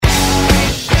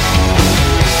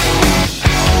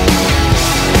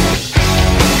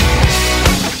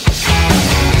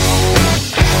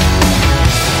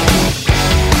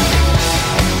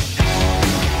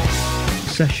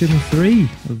session 3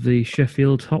 of the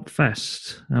Sheffield Hop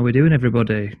Fest. How are we doing,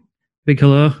 everybody? Big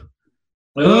hello.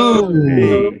 Hello.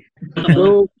 Hey.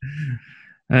 Hello.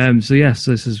 So yes,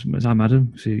 I'm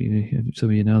Adam. So some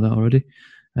of you know that already.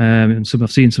 And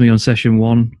I've seen some of you on session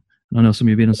 1. And I know some of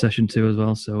you have been on session 2 as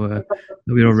well. So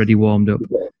we're already warmed up.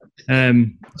 So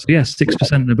yes,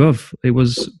 6% and above. It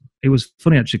was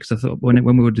funny actually, because I thought when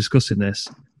we were discussing this,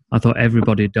 I thought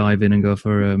everybody would dive in and go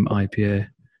for IPA.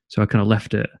 So I kind of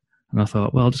left it, and I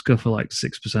thought, well, I'll just go for like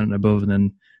 6% and above, and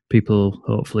then people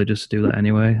hopefully just do that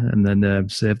anyway, and then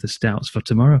save the stouts for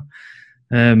tomorrow.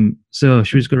 So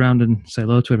should we just go around and say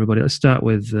hello to everybody? Let's start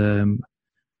with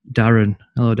Darren.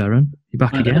 Hello, Darren. You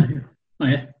back again?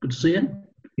 Hiya. Good to see you.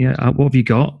 Yeah. What have you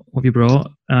got? What have you brought?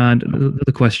 And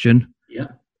the question. Yeah.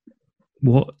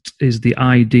 What is the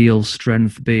ideal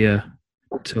strength beer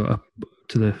to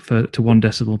 1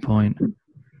 decimal point?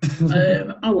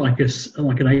 I like an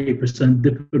 8%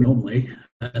 dipper normally.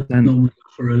 Normally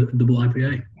for a double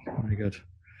IPA. Very good.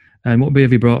 And what beer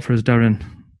have you brought for us, Darren?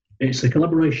 It's a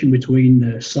collaboration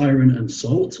between Siren and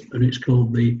Salt, and it's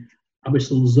called the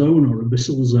Abyssal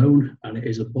Zone, and it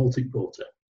is a Baltic Porter.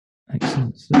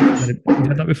 Excellent. So, you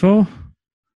had that before?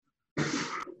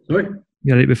 Sorry?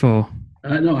 You had it before?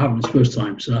 No, I haven't. It's the first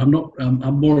time. So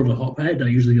I'm more of a hophead. I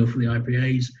usually go for the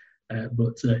IPAs,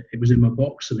 but it was in my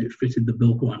box and it fitted the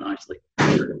bill quite nicely.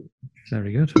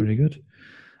 Very good. Very good.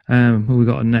 Who we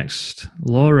got next?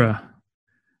 Laura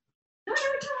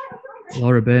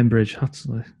Bainbridge.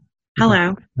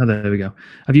 Hello. Oh, there we go.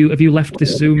 Have you left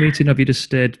this Zoom meeting? Have you just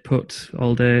stayed put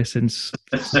all day since?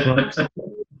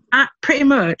 Pretty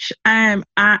much.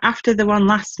 After the one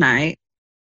last night,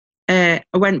 I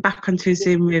went back onto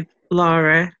Zoom with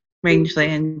Laura Rangeley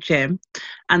and Jim,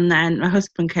 and then my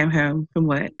husband came home from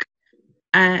work.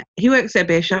 He works at a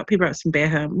beer shop. He brought some beer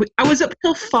home. I was up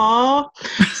till 4,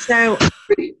 so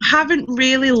haven't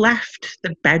really left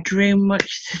the bedroom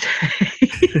much today.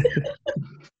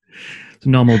 It's a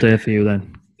normal day for you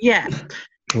then. Yeah.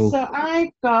 Cool. So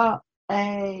I got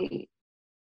a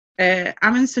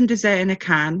Amundsen dessert in a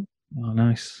can. Oh,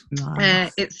 nice.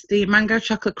 It's the mango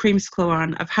chocolate creamsicle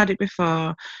one. I've had it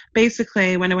before.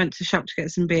 Basically, when I went to the shop to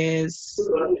get some beers,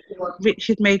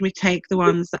 Richard made me take the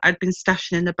ones that I'd been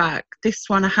stashing in the back. This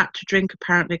one I had to drink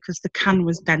apparently because the can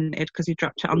was dented because he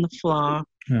dropped it on the floor.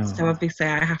 Oh. So obviously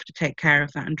I have to take care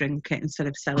of that and drink it instead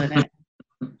of selling it.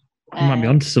 You might be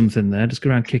onto something there. Just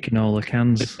go around kicking all the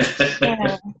cans.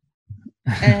 10.5%.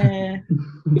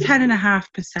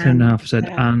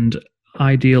 10.5%. And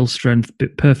ideal strength,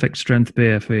 perfect strength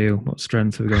beer for you. What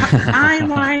strength have we got?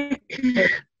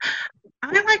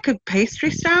 I like a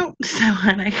pastry stout, so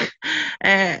I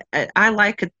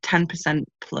like a 10%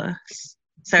 plus.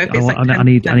 So if it's I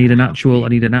need an actual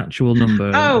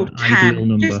number. Oh, an 10. Ideal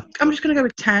number. I'm just going to go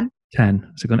with 10.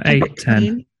 10. So going 8,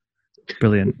 10.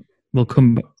 Brilliant. We'll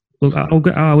come. Well,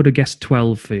 I would have guessed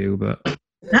 12 for you, but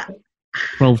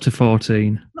 12 to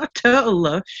 14. A total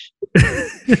lush.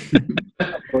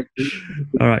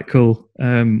 All right, cool.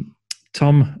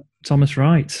 Thomas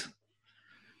Wright.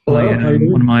 Hello,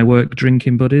 one of my work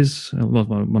drinking buddies. Well,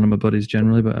 one of my buddies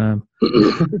generally, but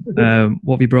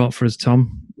what have you brought for us,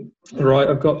 Tom? Right,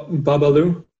 I've got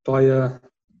Babalu by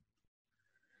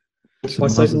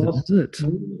St. Loss. Is it?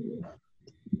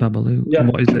 Babalu. Yeah.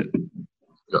 And what is it?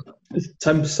 It's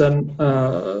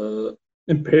 10%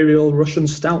 Imperial Russian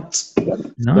Stout.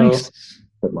 Nice.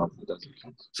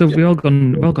 So we've all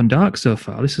gone dark so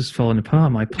far. This has fallen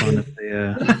apart. My plan of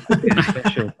the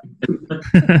special.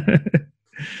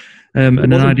 And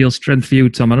an ideal strength for you,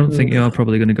 Tom. I don't think you're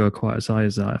probably going to go quite as high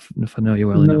as that if I know you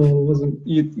well enough. No, it wasn't.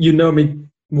 You know me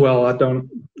well. I don't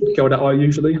go that high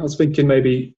usually. I was thinking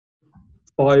maybe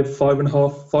 5.5,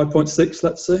 5.6,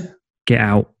 let's say. Get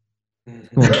out.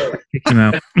 Come on, kick him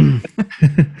out.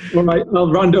 All right,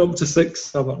 I'll round it up to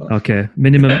 6. How about that? Okay,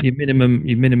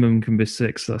 your minimum can be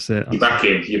 6. That's it. You're back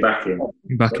in. You're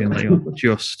back in. Like,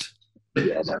 just.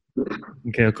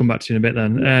 Okay, I'll come back to you in a bit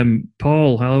then.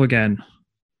 Paul, hello again.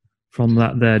 From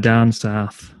that there down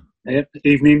south. Yep,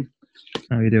 evening.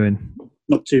 How are you doing?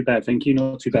 Not too bad, thank you.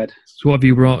 Not too bad. So what have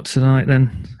you brought tonight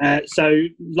then? So,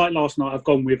 like last night, I've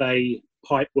gone with a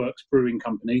Pipeworks Brewing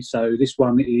Company. So this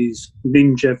one is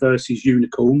Ninja versus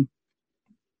Unicorn.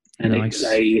 And nice.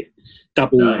 It's a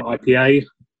double IPA.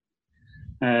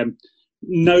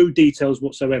 No details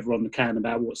whatsoever on the can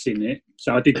about what's in it.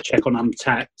 So I did check on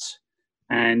Untapped.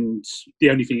 And the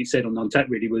only thing it said on Untapped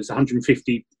really was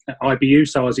 150 IBU.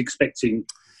 So I was expecting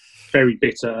very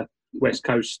bitter West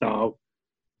Coast style,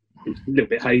 a little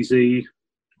bit hazy.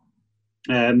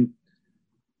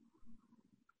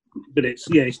 But it's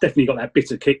definitely got that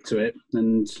bitter kick to it.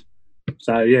 And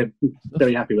so, yeah,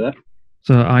 very happy with that.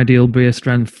 So ideal beer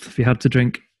strength if you had to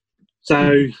drink.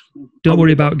 So Don't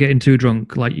worry about getting too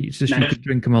drunk. Like it's just No. you could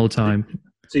drink them all the time.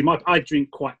 see, I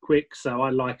drink quite quick, so I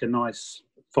like a nice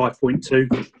 5.2.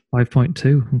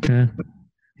 5.2. Okay.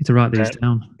 Need to write these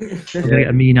down. I'll get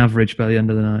a mean average by the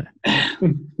end of the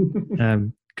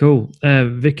night. Cool.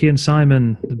 Vicky and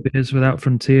Simon, the Beers Without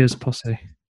Frontiers posse.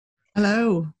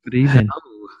 Hello. Good evening.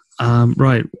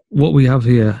 Right. What we have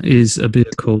here is a beer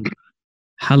called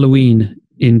Halloween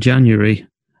in January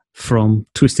from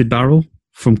Twisted Barrel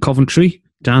from Coventry,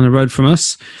 down the road from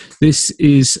us. This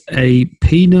is a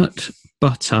peanut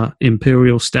butter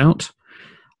imperial stout.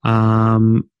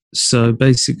 So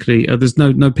basically, there's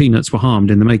no peanuts were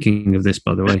harmed in the making of this,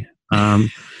 by the way.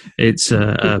 It's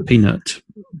a peanut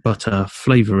butter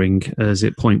flavouring, as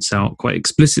it points out quite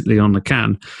explicitly on the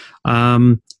can,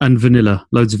 and vanilla,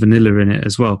 loads of vanilla in it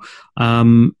as well.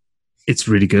 It's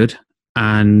really good,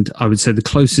 and I would say the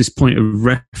closest point of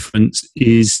reference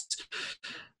is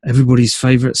everybody's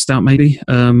favourite stout, maybe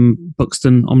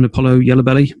Buxton Omnipollo Yellow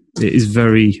Belly. It is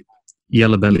very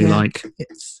Yellow Belly like.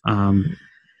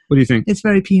 What do you think? It's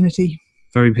very peanutty.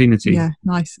 Very peanutty. Yeah,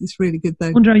 nice. It's really good though.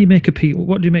 I wonder how you make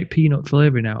what do you make peanut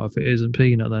flavouring out of? If it isn't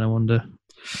peanut, then I wonder.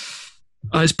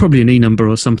 It's probably an E number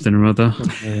or something or other.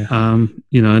 Yeah. And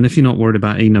if you're not worried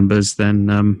about E numbers, then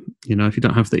if you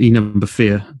don't have the E number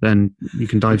fear, then you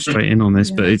can dive straight in on this.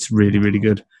 Yeah. But it's really, really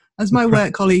good. As my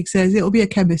work colleague says, it'll be a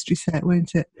chemistry set,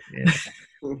 won't it? Yeah.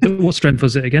 What strength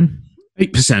was it again?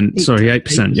 8%. Sorry,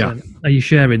 8%. Yeah. Are you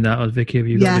sharing that, or Vicky? Have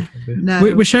you got a different beer?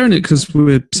 No. We're sharing it because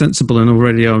we're sensible, and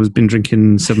already I was been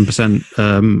drinking 7%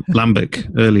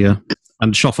 Lambic earlier,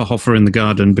 and Schofferhofer in the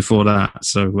garden before that.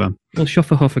 So Well,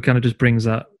 Schofferhofer kind of just brings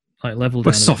that level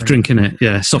down. we're soft drinking it.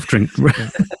 Yeah, soft drink.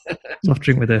 Soft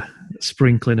drink with a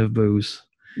sprinkling of booze.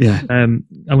 Yeah. I'm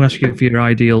going to ask you for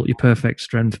your perfect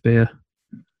strength beer.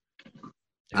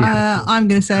 I'm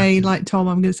going to say, like Tom,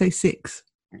 I'm going to say 6.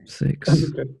 6.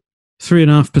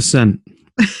 3.5%.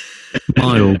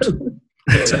 Mild.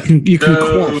 So you can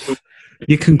quaff.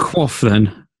 You can quaff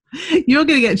then. You're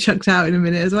going to get chucked out in a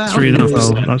minute as well.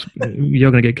 3.5%.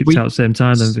 You're going to get kicked out at the same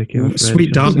time then, Vicky. I'm afraid.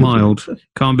 Sweet dark mild.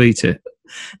 Can't beat it.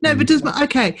 No, but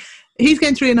okay. He's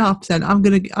getting 3.5%. I'm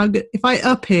gonna. If I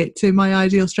up it to my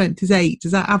ideal strength is 8,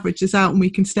 does that average this out and we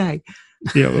can stay?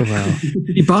 Yeah, well.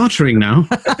 You're bartering now.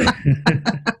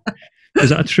 Is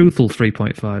that a truthful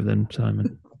 3.5 then,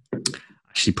 Simon?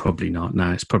 Actually, probably not.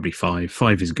 No, it's probably 5.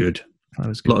 5 is good. That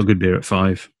was A lot of good beer at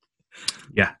 5.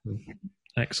 Yeah.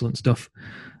 Excellent stuff.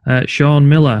 Sean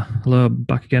Miller, hello,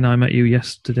 back again. I met you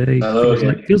yesterday. Hello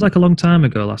Feels like a long time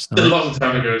ago last night. A long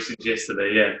time ago since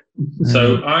yesterday, yeah.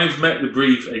 So I've met the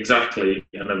brief exactly,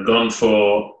 and I've gone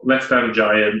for Left Hand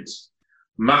Giant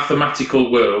Mathematical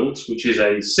Worlds, which is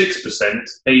a 6%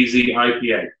 hazy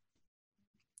IPA.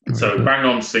 So Right. bang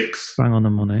on 6. Bang on the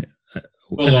money.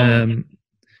 Full on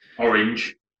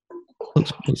orange.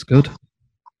 Looks good.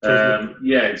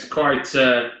 Yeah, it's quite.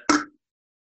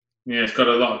 It's got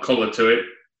a lot of colour to it.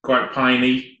 Quite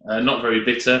piney, not very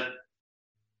bitter.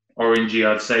 Orangey,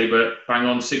 I'd say, but bang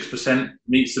on 6%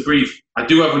 meets the brief. I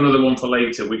do have another one for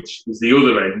later, which is the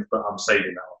other end, but I'm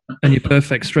saving that one. And your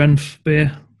perfect strength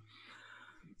beer?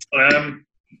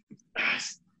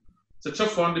 It's a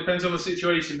tough one. Depends on the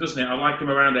situation, doesn't it? I like them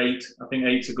around 8. I think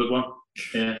 8's a good one.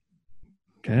 Yeah.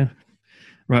 Okay.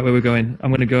 Right, where we're going.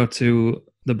 I'm going to go to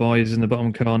the boys in the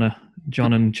bottom corner,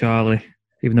 John and Charlie,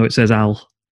 even though it says Al.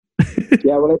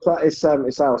 Yeah, well, it's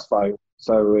Al's phone,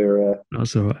 so we're.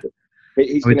 That's all right.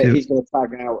 He's going to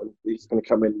tag out, and he's going to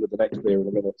come in with the next beer in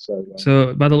a minute.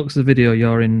 So, by the looks of the video,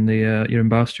 you're in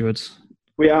Bar Stewards.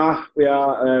 We are.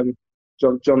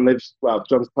 John lives. Well,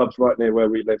 John's pub's right near where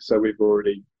we live, so we've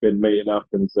already been meeting up,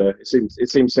 and it seems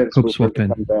sensible Pub for him to swapping.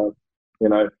 come down.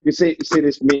 You see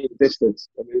this meet distance.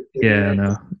 I mean, Yeah, I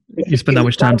know. You spend that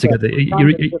much time together.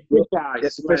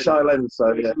 It's a fish island,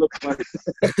 so yeah.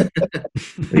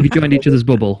 Have you joined each other's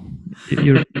bubble?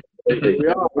 You're We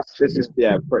are. This is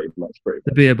pretty much.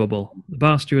 the beer bubble. The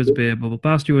Bar Stewards beer bubble.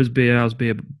 Bar Stewards beer house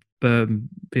beer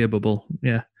bubble.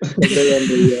 Yeah.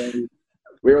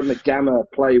 We're on the Gamma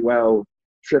Playwell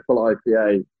Triple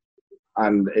IPA,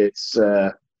 and it's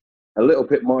a little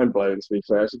bit mind blowing, to be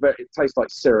fair. It tastes like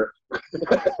syrup.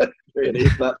 Really,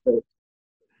 that bit.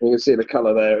 You can see the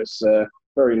colour there. It's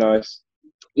very nice.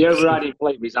 The overriding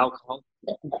flavour is alcohol.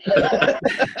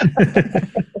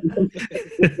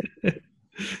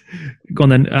 Go on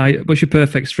then. What's your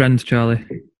perfect strength, Charlie?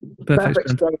 Perfect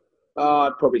strength.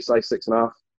 I'd probably say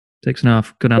 6.5.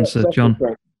 6.5. Good answer, John.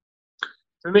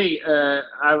 For me,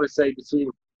 I would say between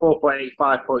 4.8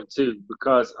 5.2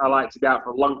 because I like to be out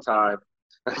for a long time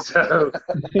So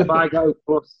if I go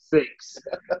 +6,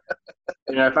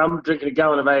 if I'm drinking a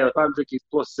gallon of ale, if I'm drinking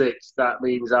 +6, that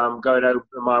means I'm going home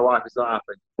and my wife is not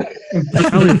happy.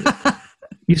 Charlie,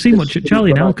 you've seen what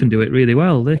Charlie and Al can do it really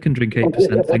well. They can drink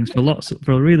 8% things for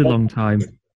a really long time.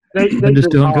 They And just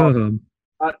drink don't go halves. home.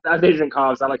 They drink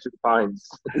halves. I like to drink pints.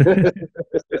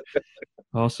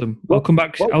 Awesome. We'll come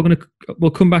back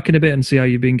in a bit and see how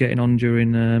you've been getting on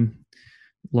during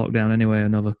lockdown. Anyway,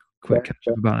 another quick catch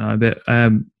up about that in a bit.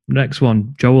 Next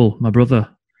one, Joel, my brother,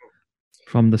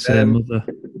 from the same mother.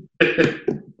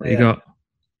 What you got?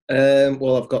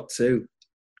 Well, I've got two.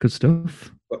 Good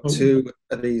stuff. Got two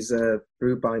of these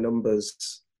brewed by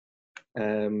numbers.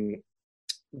 There's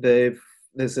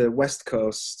a West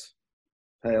Coast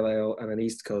pale ale and an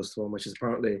East Coast one, which is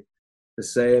apparently the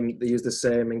same. They use the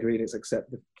same ingredients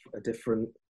except a different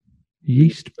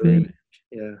yeast.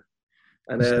 Yeah,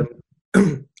 and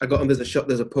I got them.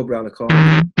 There's a pub around the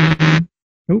corner.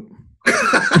 Oh,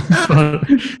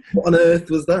 what on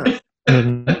earth was that?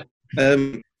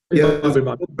 Yeah, there's a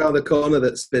pub around the corner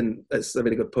that's a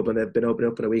really good pub, and they've been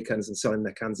opening up on the weekends and selling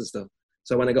their cans and stuff.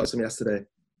 So when I got some for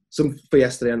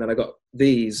yesterday, and then I got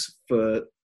these for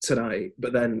tonight.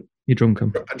 But then you drunk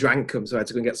them. I drank them, so I had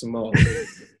to go and get some more.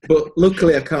 But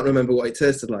luckily, I can't remember what it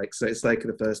tasted like, so it's like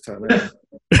the first time ever.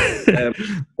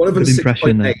 One of them's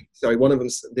 6.8. Sorry, one of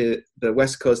them's the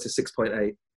West Coast is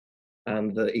 6.8,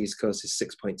 and the East Coast is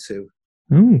 6.2.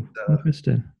 Oh,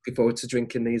 interesting. Looking forward to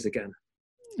drinking these again.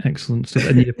 Excellent stuff.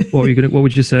 And what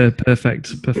would you say? Perfect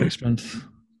strength.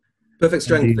 Perfect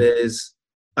strength is,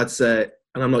 I'd say,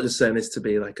 and I'm not just saying this to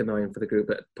be like annoying for the group,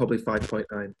 but probably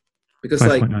 5.9. Because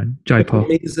 5.9. Jaipur.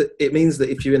 It means that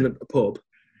if you're in a pub,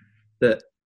 that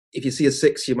if you see a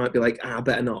 6, you might be like,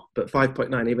 better not. But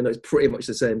 5.9, even though it's pretty much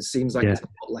the same, seems like it's a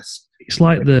lot less. It's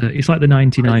like the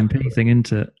 99p thing,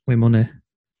 isn't it? With money.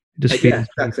 Yeah,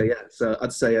 exactly. Yeah. So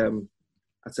I'd say 5.9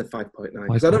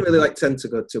 because I don't really tend to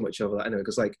go too much over that anyway.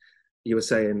 Because like you were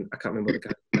saying, I can't remember the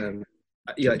guy.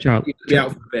 You'd be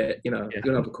out for a bit. You'll have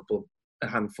a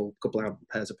handful, couple of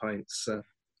pairs of pints. So.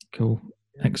 Cool.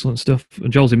 Excellent stuff.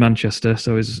 Joel's in Manchester,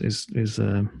 so is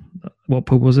what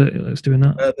pub was it that's doing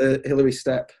that? The Hillary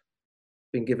Step.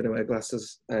 Been giving away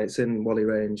glasses. It's in Whalley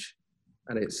Range,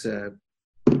 and it's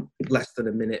less than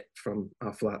a minute from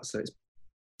our flat, so it's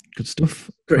good stuff.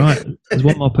 Right, there's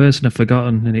one more person I've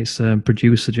forgotten, and it's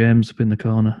producer James up in the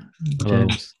corner. Hello.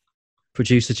 James.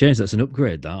 Producer James, that's an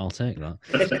upgrade. That I'll take that.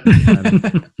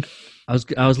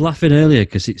 I was laughing earlier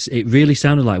because it really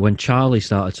sounded like when Charlie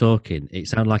started talking, it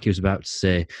sounded like he was about to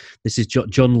say, "This is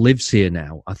John lives here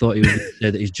now." I thought he was going to say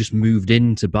that he's just moved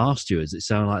into Bar Stewards. It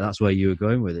sounded like that's where you were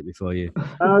going with it before you.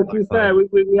 To be fair, we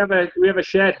have a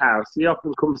shared house. He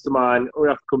often comes to mine, or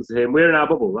he often comes to him. We're in our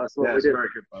bubble. That's what we do. Very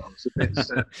good bubble. It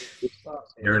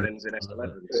starts here and ends in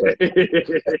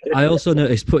S11. I also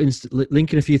noticed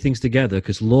linking a few things together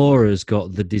because Laura's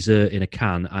got the dessert in a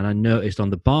can, and I noticed on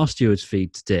the Bar Stewards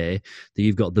feed today that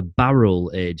you've got the barrel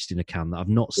aged in a can that I've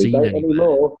not seen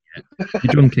anymore. You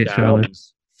drunk it, Charlie?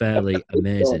 Fairly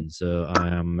amazing. So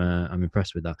I'm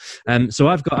impressed with that. So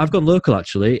I've gone local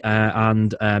actually,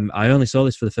 and I only saw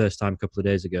this for the first time a couple of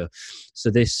days ago.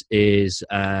 So this is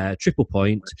Triple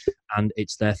Point, and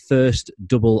it's their first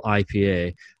double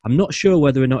IPA. I'm not sure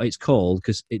whether or not it's called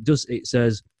because it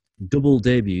says double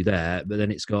debut there, but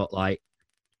then it's got like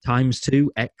 ×2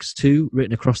 X2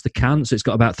 written across the can, so it's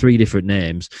got about 3 different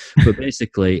names, but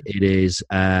basically it is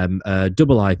a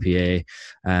double IPA.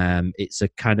 It's a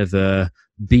kind of a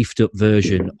beefed up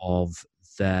version of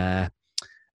their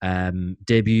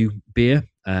debut beer,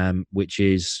 which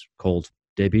is called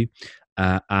Debut,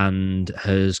 and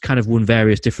has kind of won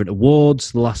various different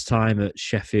awards. The last time at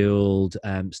Sheffield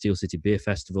Steel City Beer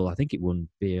Festival, I think it won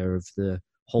Beer of the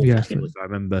whole festival, if I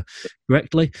remember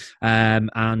correctly. And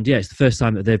yeah, it's the first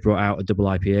time that they've brought out a double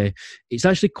IPA. It's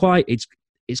actually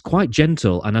it's quite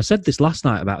gentle, and I said this last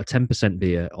night about a 10%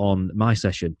 beer on my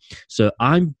session. So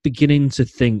I'm beginning to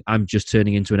think I'm just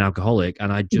turning into an alcoholic,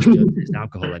 and I just don't taste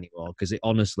alcohol anymore because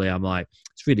honestly, I'm like,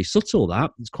 it's really subtle.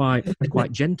 That it's quite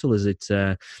gentle as it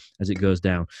goes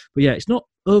down. But yeah, it's not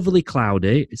overly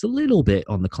cloudy. It's a little bit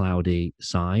on the cloudy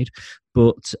side,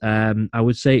 but I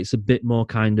would say it's a bit more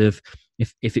kind of,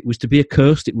 if it was to be a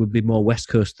coast, it would be more West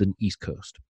Coast than East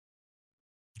Coast.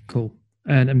 Cool.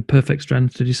 And perfect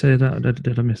strength, did you say that?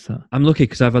 Did I miss that? I'm lucky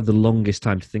because I've had the longest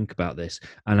time to think about this,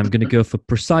 and I'm going to go for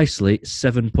precisely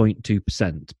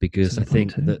 7.2% because 7. I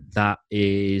think that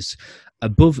is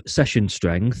above session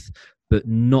strength, but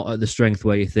not at the strength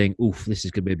where you think, oof, this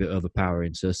is going to be a bit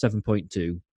overpowering. So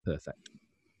 7.2, perfect.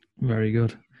 Very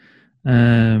good.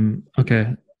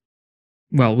 Okay.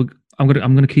 Well, I'm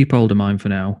going to keep hold of mine for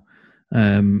now.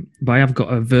 But I have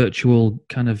got a virtual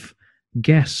kind of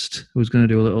guest who's going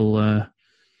to do a little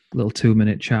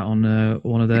 2-minute chat on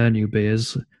one of their new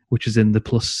beers, which is in the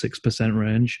plus 6%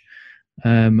 range.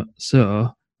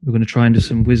 So we're going to try and do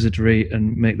some wizardry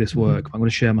and make this work. I'm going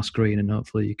to share my screen and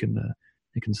hopefully you can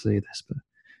see this. But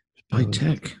high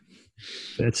tech.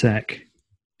 Bit of tech.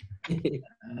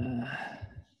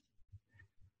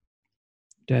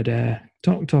 Dead air.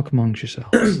 Talk amongst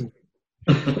yourselves.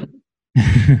 Right.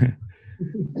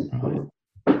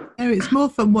 Oh, it's more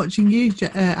fun watching you,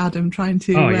 Adam, trying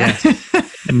to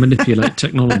manipulate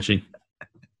technology.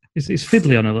 It's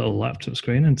fiddly on a little laptop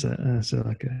screen, isn't it? So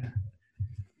like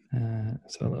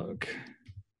let's have a look.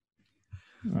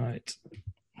 Right.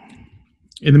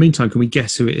 In the meantime, can we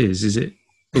guess who it is? Is it?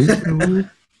 Guys,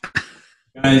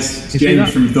 it's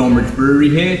James from Thornbridge Brewery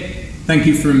here. Thank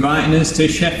you for inviting us to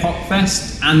Chef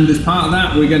Hopfest, and as part of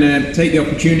that we're going to take the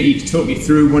opportunity to talk you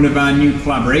through one of our new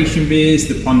collaboration beers,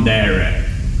 the Pondera.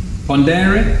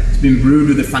 Pondera has been brewed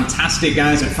with the fantastic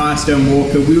guys at Firestone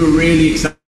Walker. We were really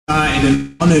excited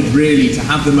and honoured really to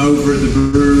have them over at the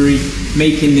brewery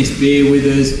making this beer with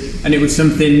us, and it was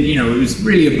something, it was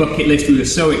really a bucket list. We were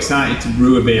so excited to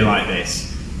brew a beer like this.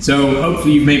 So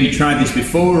hopefully you've maybe tried this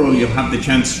before, or you'll have the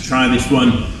chance to try this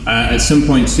one at some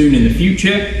point soon in the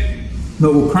future.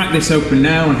 But we'll crack this open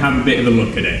now and have a bit of a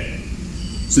look at it.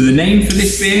 So the name for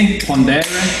this beer, Pondera,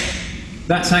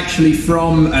 that's actually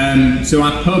from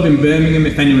our pub in Birmingham,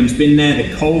 if anyone's been there, the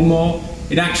Colmore.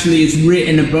 It actually is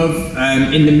written above,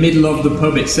 in the middle of the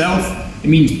pub itself. It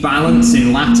means balance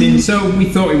in Latin, so we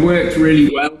thought it worked really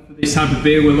well for this type of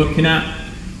beer we're looking at.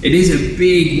 It is a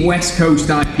big West Coast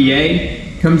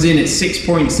IPA, comes in at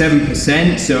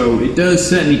 6.7%, so it does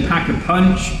certainly pack a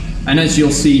punch. And as you'll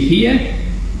see here,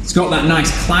 it's got that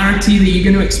nice clarity that you're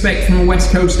going to expect from a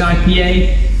West Coast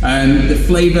IPA. The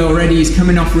flavour already is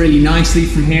coming off really nicely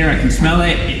from here. I can smell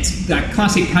it. It's that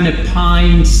classic kind of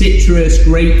pine, citrus,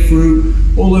 grapefruit,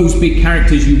 all those big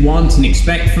characters you want and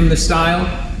expect from the style.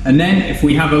 And then if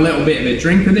we have a little bit of a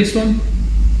drink of this one.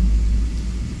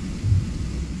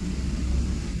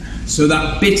 So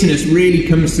that bitterness really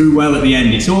comes through well at the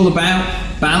end. It's all about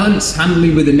balance, handily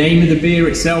with the name of the beer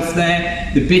itself there.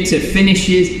 The bitter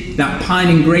finishes, that pine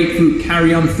and grapefruit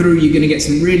carry on through. You're going to get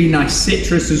some really nice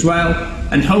citrus as well.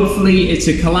 And hopefully it's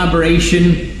a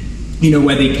collaboration,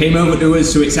 where they came over to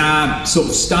us. So it's our sort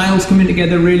of styles coming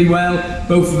together really well.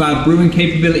 Both of our brewing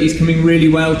capabilities coming really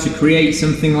well to create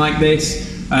something like this.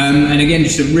 And again,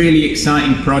 just a really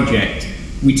exciting project.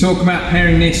 We talk about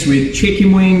pairing this with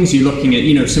chicken wings. You're looking at,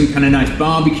 some kind of nice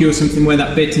barbecue or something where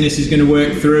that bitterness is going to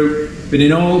work through. But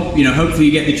in all, hopefully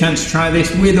you get the chance to try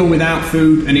this with or without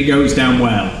food, and it goes down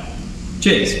well.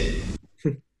 Cheers.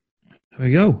 There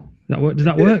we go. Did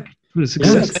that work?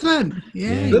 Excellent.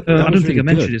 Yeah. I don't think I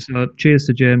mentioned it. So cheers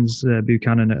to James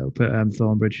Buchanan up at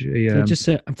Thornbridge. Can I just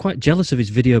say, I'm quite jealous of his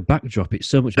video backdrop. It's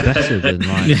so much better than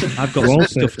I've got some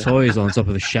stuffed toys on top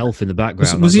of a shelf in the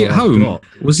background. Was he at home?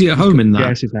 Was he at home in that? Yeah,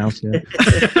 it's his house. Yeah.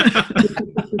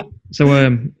 So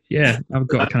I've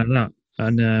got kind of that,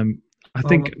 and I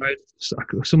think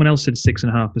someone else said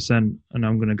 6.5%, and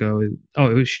I'm going to go. It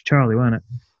was Charlie, wasn't it?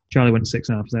 Charlie went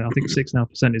 6.5%. I think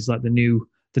 6.5% is like the new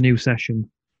session.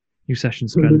 New session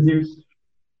spend.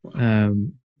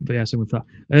 But yeah, same with that.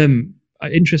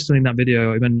 Interestingly, in that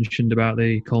video, I mentioned about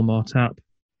the Colmore tap.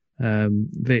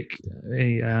 Vic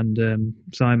and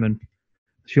Simon.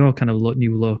 It's your kind of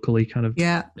new locally kind of.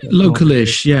 Yeah.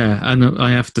 Localish, yeah. And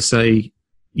I have to say,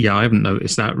 I haven't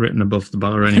noticed that written above the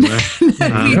bar anywhere.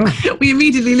 We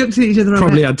immediately looked at each other.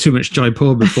 Probably had too much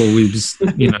Jaipur before we just,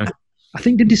 I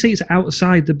think, did you say it's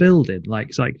outside the building?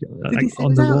 It's like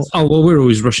on the wall? Oh, well, we're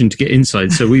always rushing to get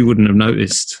inside, so we wouldn't have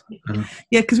noticed.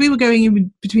 Yeah, because we were going in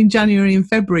between January and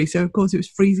February, so of course it was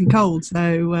freezing cold.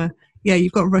 So,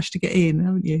 you've got to rush to get in,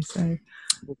 haven't you? So,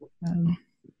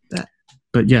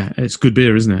 But yeah, it's good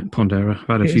beer, isn't it, Pondera? I've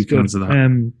had a few cans of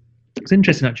that. It's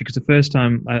interesting, actually, because the first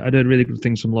time I'd heard really good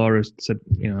things from Laura. Said,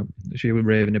 she was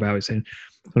raving about it, saying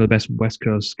one of the best West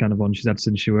Coast kind of ones she's had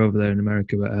since she was over there in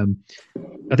America. But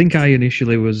I think I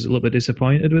initially was a little bit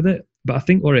disappointed with it. But I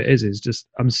think what it is just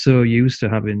I'm so used to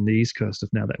having the East Coast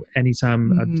stuff now that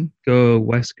anytime I go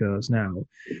West Coast now,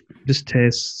 it just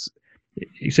tastes.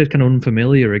 You said kind of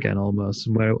unfamiliar again almost,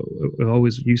 and where I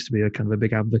always used to be a kind of a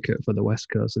big advocate for the West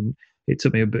Coast, and it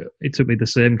took me the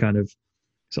same kind of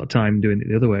sort of time doing it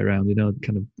the other way around,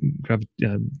 kind of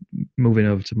moving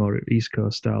over to more East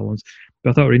Coast style ones.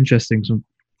 But I thought it were interesting.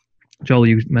 Joel,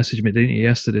 you messaged me, didn't you,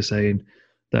 yesterday, saying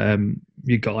that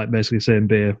you got like basically the same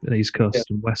beer, an East Coast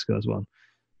and West Coast one.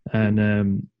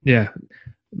 And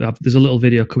there's a little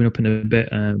video coming up in a bit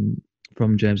from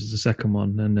from James is the second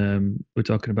one, and we're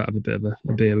talking about a bit of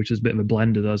a beer, which is a bit of a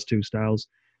blend of those two styles.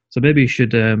 So maybe you should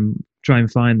try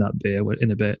and find that beer in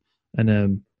a bit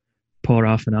and pour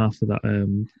half and half of that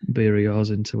beer of yours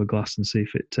into a glass and see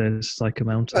if it tastes like a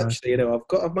mountain. Actually,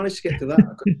 I've managed to get to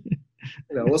that.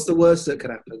 What's the worst that could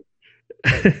happen?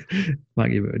 Might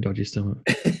give it a dodgy stomach.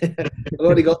 I've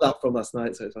already got that from last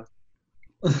night so far.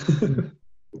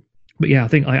 But yeah, I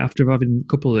think after having a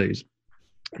couple of these,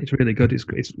 it's really good.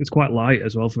 It's quite light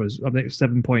as well for us. I think it's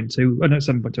 7.2. Oh no,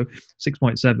 7.2,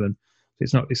 6.7.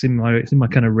 It's in my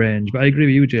kind of range. But I agree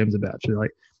with you, James, a bit actually.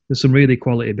 Like there's some really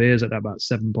quality beers at that about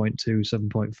 7.2,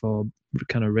 7.4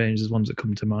 kind of range. There's ones that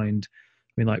come to mind.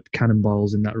 I mean, like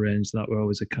Cannonballs in that range. That were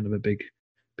always a kind of a big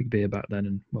beer back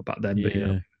then, but I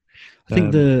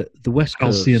think the West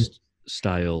Coast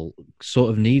style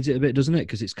sort of needs it a bit, doesn't it?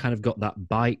 Because it's kind of got that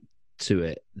bite to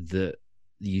it that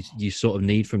you sort of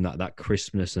need from that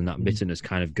crispness, and that bitterness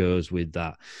kind of goes with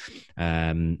that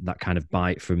that kind of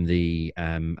bite from the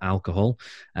alcohol.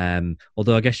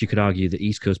 Although I guess you could argue that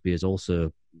East Coast beers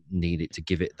also need it to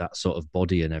give it that sort of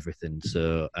body and everything.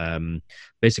 So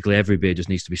basically every beer just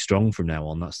needs to be strong from now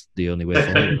on. That's the only way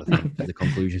forward, I think, the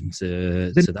conclusion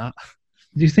to that.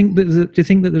 Do you think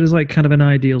that there's like kind of an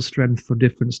ideal strength for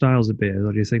different styles of beer,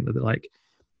 or do you think that like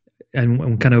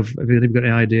and kind of have you got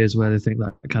any ideas where they think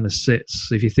that kind of sits?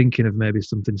 If you're thinking of maybe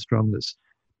something strong that's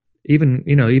even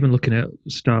looking at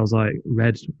styles like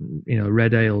red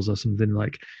ales or something,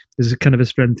 like there's a kind of a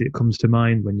strength that comes to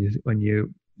mind when you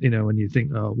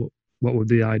think, oh, what would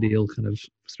be the ideal kind of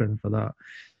strength for that?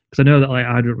 Because I know that like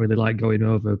I don't really like going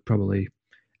over probably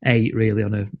 8 really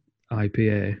on a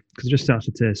IPA because it just starts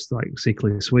to taste like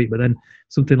sickly sweet. But then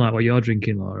something like what you're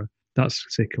drinking, Laura, that's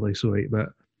sickly sweet, but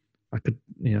I could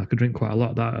drink quite a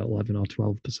lot of that at 11 or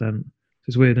 12%.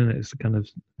 It's weird, isn't it? It's the kind of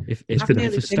if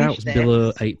a stout's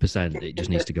below 8%, it just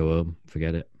needs to go home.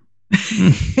 Forget it.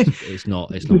 It's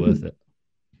not worth it.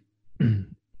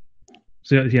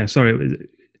 So yeah, sorry.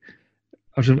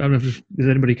 Is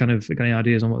anybody kind of got any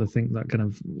ideas on what they think that kind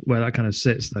of where that kind of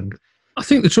sits then? I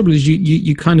think the trouble is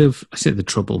you kind of, I say the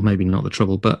trouble, maybe not the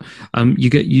trouble, but you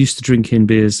get used to drinking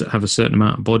beers that have a certain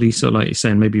amount of body. So like you're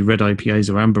saying, maybe red IPAs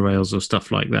or amber ales or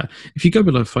stuff like that. If you go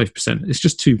below 5%, it's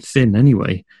just too thin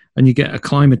anyway. And you get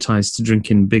acclimatized to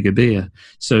drinking bigger beer.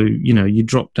 So, you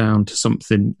drop down to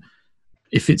something,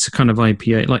 if it's a kind of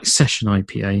IPA, like session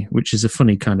IPA, which is a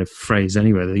funny kind of phrase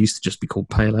anyway. They used to just be called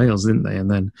pale ales, didn't they?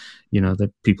 And then, the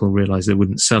people realized they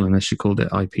wouldn't sell unless you called it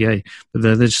IPA. But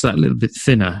they're just that little bit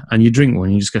thinner. And you drink one,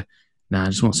 and you just go, nah, I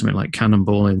just want something like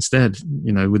Cannonball instead,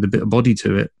 with a bit of body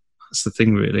to it. That's the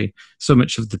thing, really. So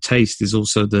much of the taste is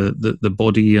also the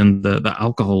body, and the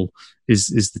alcohol is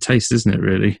the taste, isn't it,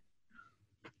 really?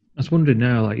 I was wondering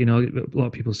now, like, a lot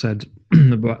of people said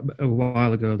a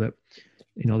while ago that,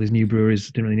 these new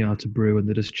breweries didn't really know how to brew and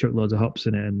they just chuck loads of hops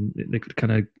in it and they could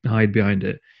kind of hide behind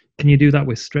it. Can you do that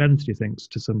with strength, do you think,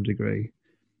 to some degree?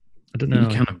 I don't know. You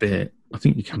can a bit. I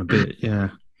think you can a bit, yeah.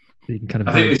 You can kind of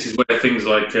I think this is where things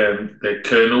like the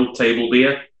Colonel table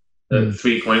beer,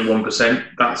 3.1%,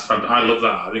 that's fantastic. I love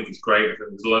that. I think it's great. I think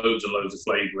there's loads and loads of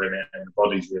flavour in it and the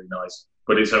body's really nice.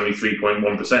 But it's only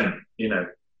 3.1%,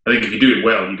 I think if you do it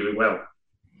well, you do it well.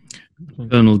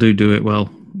 Colonel do it well.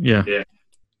 Yeah. Yeah.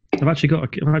 I've actually got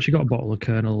a bottle of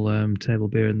Colonel table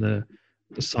beer in the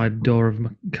side door of my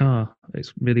car.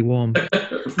 It's really warm.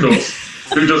 Of course.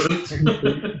 Who doesn't?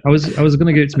 I was going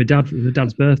to give it to my dad for my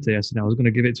dad's birthday yesterday. I was going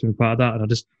to give it to him part of that,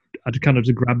 and I kind of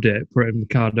just grabbed it, put it in the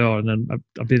car door, and then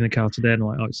I've been in the car today, and I'm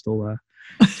like, oh, it's still there.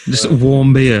 Just a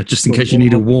warm beer, just in case you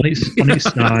need a warm. On its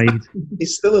side.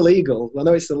 It's still illegal. I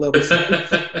know it's still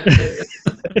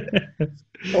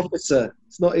officer.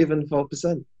 It's not even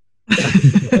 4%.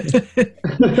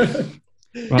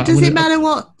 Right, does it matter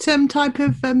what type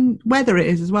of weather it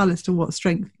is as well as to what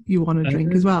strength you want to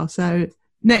drink as well? So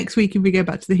next week, if we go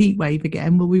back to the heat wave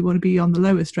again, will we want to be on the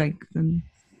lower strength? And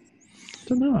I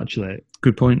don't know, actually.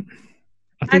 Good point.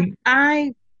 I think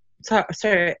I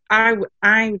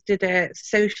did a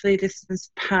socially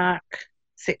distanced park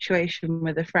situation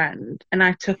with a friend, and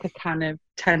I took a can of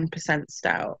 10%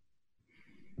 stout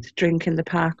to drink in the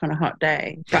park on a hot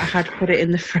day, but I had put it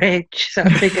in the fridge, so I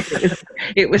figured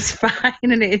it was fine,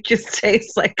 and it just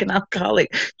tastes like an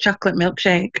alcoholic chocolate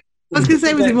milkshake. I was going to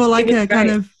say, was it more like a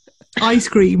kind of ice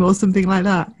cream or something like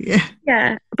that?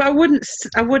 Yeah, but I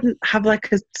wouldn't have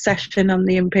like a session on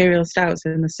the imperial stouts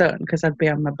in the sun because I'd be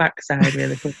on my backside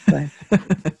really quickly.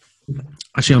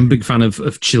 Actually, I'm a big fan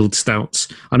of chilled stouts.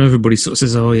 I know everybody sort of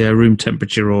says, oh yeah, room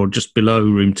temperature or just below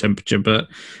room temperature, but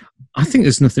I think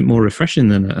there's nothing more refreshing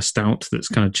than a stout that's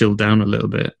kind of chilled down a little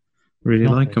bit. Really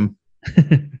like them.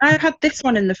 I've had this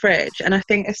one in the fridge, and I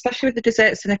think, especially with the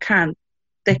desserts in a can,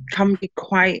 they can be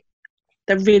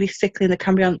they're really sickly, and they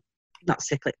can be not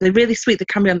sickly, they're really sweet, they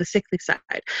can be on the sickly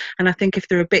side. And I think if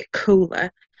they're a bit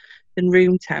cooler than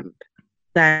room temp,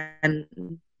 then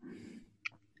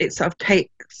it sort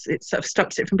of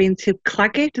stops it from being too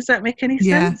claggy. Does that make any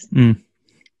sense?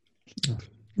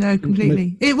 No,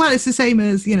 completely. It's the same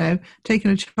as,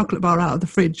 taking a chocolate bar out of the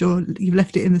fridge, or you've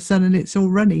left it in the sun and it's all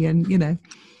runny, and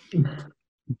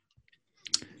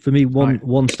For me,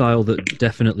 one style that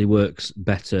definitely works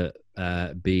better,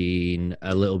 being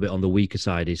a little bit on the weaker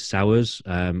side, is sours.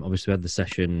 Obviously, we had the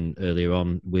session earlier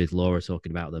on with Laura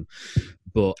talking about them,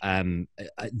 but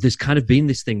there's kind of been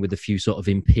this thing with a few sort of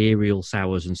imperial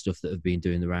sours and stuff that have been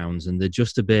doing the rounds, and they're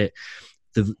just a bit.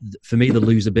 For me, they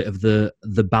lose a bit of the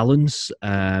balance,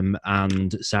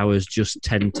 and sours just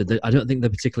tend to. I don't think they're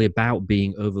particularly about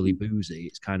being overly boozy.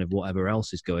 It's kind of whatever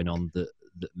else is going on that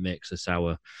makes a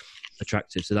sour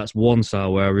attractive. So that's one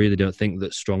style where I really don't think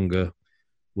that stronger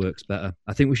works better.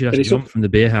 I think we should ask John from the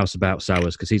Beer House about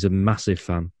sours, because he's a massive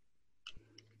fan.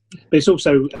 But it's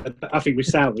also, I think with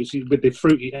sours, with the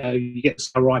fruity, you get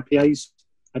sour IPAs.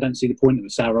 I don't see the point of a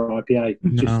sour IPA.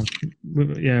 No.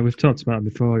 We've talked about it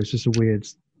before. It's just a weird.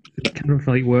 It kind of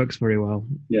feel like it works very well.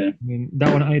 Yeah. I mean,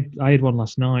 that one I had one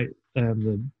last night.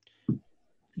 The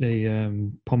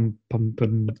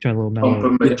Pompocello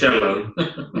Mellow.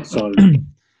 Pompocello. So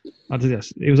I did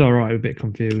this. It was all right. A bit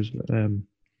confused. But,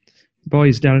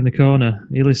 boys down in the corner,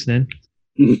 are you listening?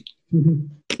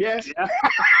 Yes.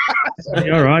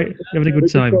 You all right? You having a good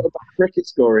time? Cricket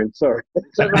scoring. Sorry.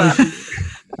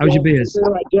 How's your beers?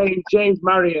 James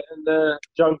Marriott and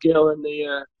John Gill and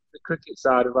the cricket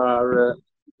side of our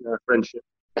friendship.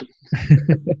 And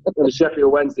the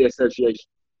Sheffield Wednesday Association.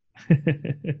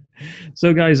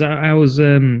 So, guys, I was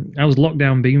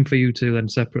lockdown been for you two then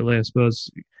separately? I suppose.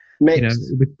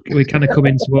 Mixed. We kind of come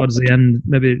in towards the end.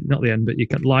 Maybe not the end, but you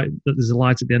can there's a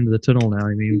light at the end of the tunnel now.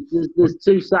 I mean, there's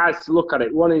two sides to look at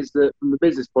it. One is that from the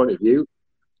business point of view,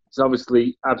 it's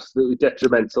obviously absolutely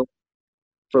detrimental.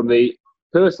 From the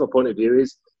personal point of view,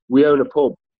 is we own a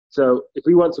pub, so if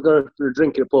we want to go for a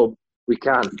drink in a pub, we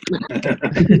can.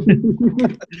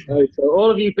 So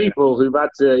all of you people who've had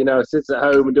to, sit at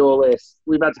home and do all this,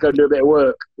 we've had to go and do a bit of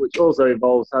work, which also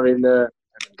involves having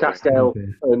cask ale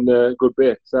and good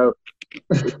beer. So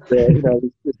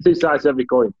there's two sides to every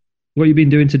coin. What have you been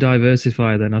doing to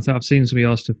diversify then? I've seen some of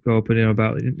your stuff go up and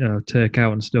about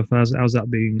takeout and stuff. How's that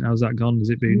been? How's that gone? Has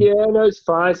it been? Yeah, no, it's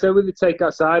fine. So with the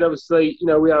takeout side, obviously,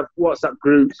 we have WhatsApp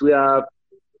groups, we have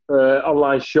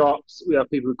online shops, we have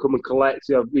people who come and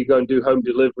collect, we go and do home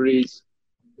deliveries.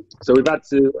 So we've had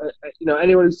to,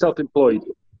 anyone who's self-employed,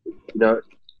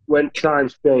 when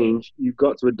times change, you've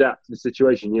got to adapt to the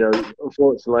situation.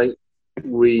 Unfortunately,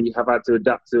 we have had to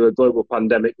adapt to a global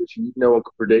pandemic, which no one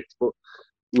could predict, but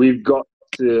we've got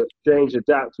to change,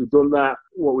 adapt. We've done that.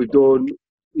 What we've done,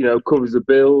 covers the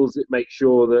bills. It makes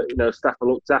sure that, staff are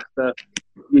looked after.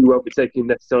 We won't be taking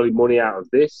necessarily money out of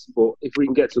this, but if we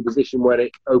can get to a position where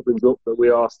it opens up that we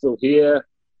are still here,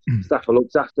 staff are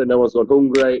looked after, no one's gone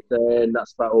hungry, then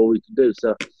that's about all we can do.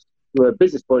 So from a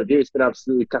business point of view, it's been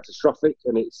absolutely catastrophic,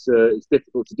 and it's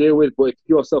difficult to deal with. But if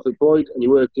you're self-employed and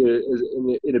you work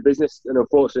in a business, and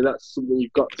unfortunately that's something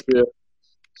you've got to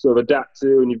sort of adapt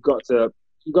to, and you've got to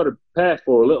prepare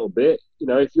for a little bit.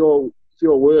 If you're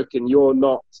working, you're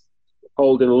not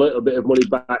holding a little bit of money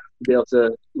back to be able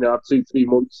to have 2-3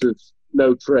 months of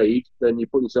no trade, then you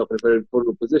put yourself in a very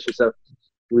vulnerable position. So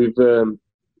we've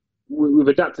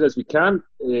adapted as we can.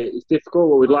 It's difficult.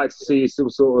 What we'd like to see is some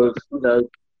sort of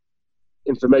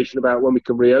information about when we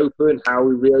can reopen, how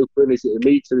we reopen. Is it a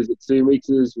metre? Is it 2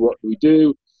 meters? What do we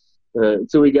do?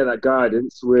 Until we get that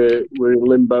guidance, we're in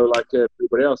limbo like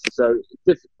everybody else. So it's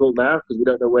difficult now because we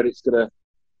don't know when it's gonna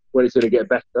get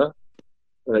better.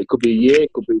 It could be a year,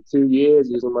 it could be 2 years.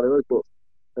 It doesn't matter. But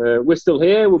we're still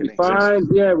here. We'll be fine.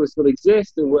 Yeah, we'll still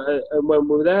exist. And when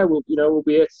we're there, we'll be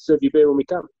here to serve you beer when we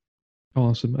can.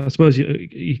 Awesome. I suppose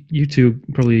you two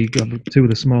probably got two of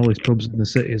the smallest pubs in the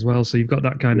city as well. So you've got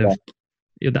that kind of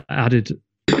that added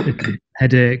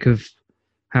headache of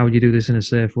how you do this in a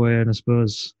safe way. And I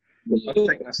suppose I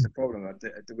think that's the problem.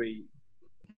 Do we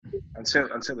until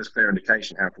there's clear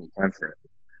indication, how can we plan for it?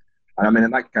 And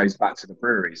and that goes back to the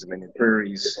breweries. The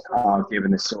breweries are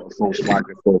given this sort of false flag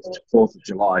of 4th of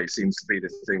July seems to be the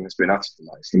thing that's been uttered the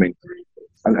most.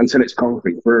 Until it's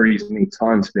concrete, breweries need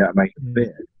time to be able to make the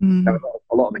beer.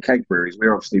 A lot of the keg breweries,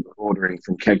 we're obviously ordering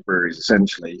from keg breweries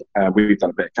essentially. We've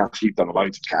done a bit of cash, you've done a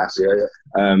load of cash.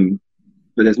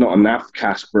 but there's not enough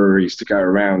cask breweries to go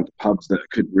around, pubs that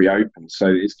could reopen.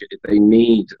 So they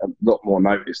need a lot more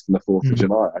notice than the 4th of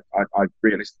July. I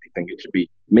realistically think it should be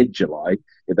mid-July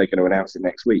if they're going to announce it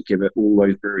next week. Give it all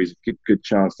those breweries a good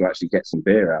chance to actually get some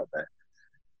beer out there.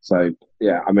 So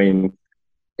yeah, I mean,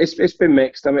 it's been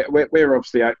mixed. I mean, we're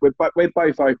obviously we're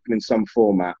both open in some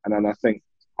format, and then I think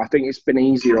it's been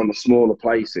easier on the smaller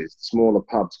places. The smaller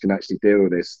pubs can actually deal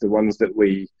with this. The ones that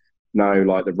we know,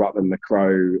 like the Rutland, the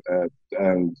Crow,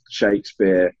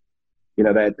 Shakespeare, you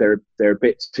know, they're a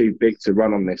bit too big to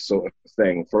run on this sort of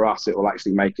thing. For us, it will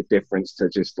actually make a difference to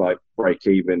just like break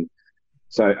even.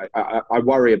 So I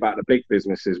worry about the big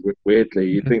businesses. Weirdly,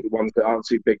 you think the ones that aren't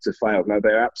too big to fail. No,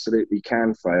 they absolutely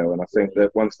can fail. And I think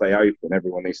that once they open,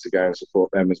 everyone needs to go and support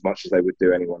them as much as they would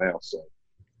do anyone else. So.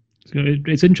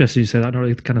 It's interesting you say that. I don't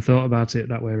really kind of thought about it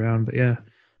that way around, but yeah.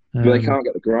 Well, they can't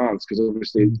get the grants because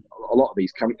obviously a lot of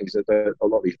these companies, a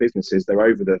lot of these businesses, they're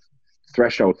over the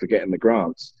threshold for getting the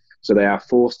grants. So they are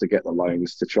forced to get the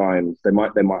loans to try and they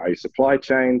might owe supply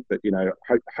chain, but you know,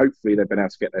 hopefully they've been able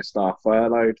to get their staff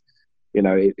furloughed. You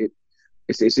know,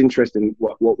 it's interesting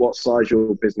what size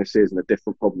your business is and the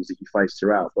different problems that you face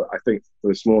throughout. But I think for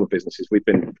the smaller businesses, we've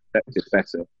been protected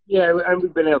better. Yeah, and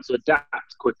we've been able to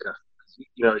adapt quicker.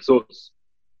 You know, it's always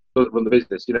run the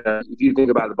business. You know, if you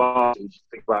think about the bar, you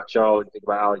think about Charles, you think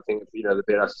about Al, you think, you know, the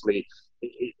beer Astley,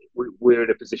 we're in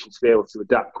a position to be able to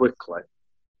adapt quickly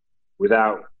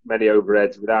without many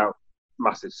overheads, without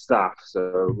massive staff.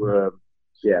 So,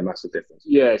 yeah, massive difference.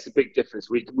 Yeah, it's a big difference.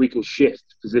 We can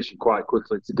shift position quite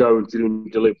quickly to go and do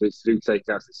deliveries, to do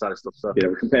takeouts, this kind of stuff. So. Yeah,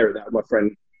 we compare it that with my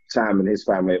friend Sam and his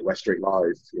family at West Street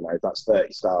Live. You know, that's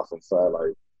 30 staff on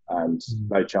furlough and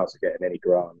no chance of getting any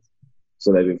grant.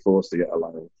 So they've been forced to get a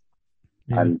loan.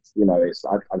 Yeah. And, you know,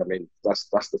 I mean, that's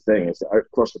the thing. It's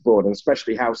across the board, and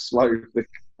especially how slow the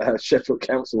Sheffield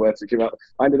Council were to give out.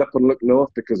 I ended up on Look North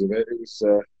because of it. It was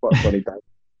quite a funny day.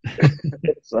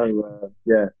 So,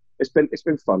 yeah. It's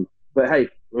been fun, but hey,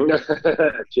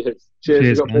 cheers!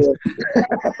 We're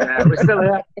still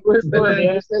here. We're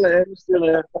still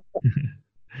here.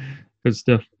 Good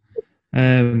stuff.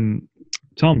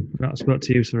 Tom, I spoke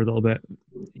to you for a little bit.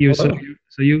 You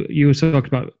were talking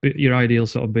about your ideal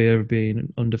sort of beer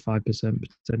being under 5%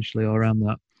 potentially, or around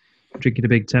that. Drinking a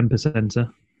big 10%er.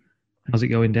 How's it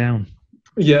going down?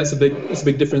 Yeah, it's a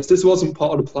big difference. This wasn't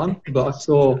part of the plan, but I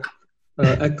saw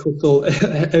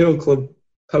Ale Club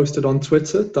posted on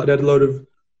Twitter that they had a load of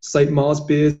St. Mars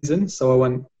beers in, so I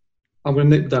went, I'm going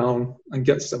to nip down and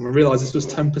get some. I realised this was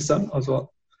 10%. I was like,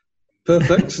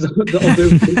 perfect, that'll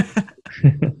do.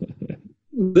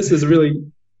 This is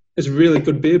really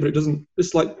good beer, but it doesn't.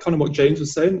 It's like kind of what James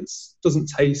was saying. It doesn't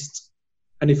taste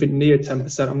anything near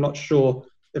 10%. I'm not sure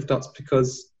if that's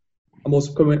because I'm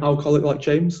also becoming alcoholic like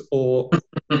James, or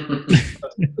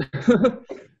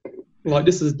like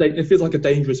this is. It feels like a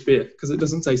dangerous beer because it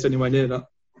doesn't taste anywhere near that.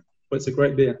 But it's a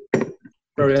great beer.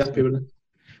 Very happy with it.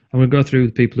 I'm going to go through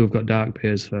the people who've got dark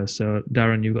beers first. So,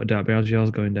 Darren, you've got dark beer. How's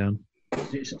yours going down?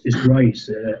 It's great.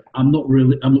 I'm not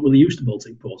really used to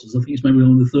Baltic porters. I think it's maybe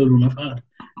only the third one I've had.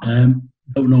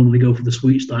 Don't normally go for the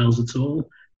sweet styles at all,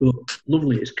 but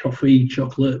lovely. It's coffee,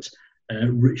 chocolate,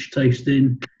 rich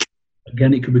tasting.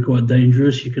 Again, it could be quite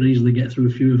dangerous. You could easily get through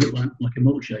a few of it like a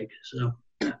milkshake. So,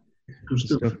 good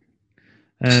stuff.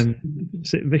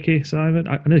 Vicky, Simon,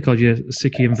 I nearly called you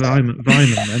Sicky and Vyman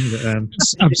then, but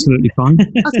it's absolutely fine.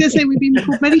 I was going to say we've been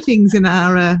called many things in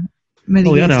our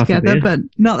many years together, but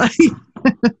not.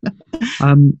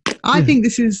 I think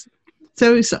this is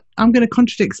so. I'm going to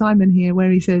contradict Simon here,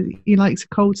 where he says he likes a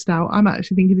cold stout. I'm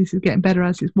actually thinking this is getting better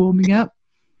as it's warming up,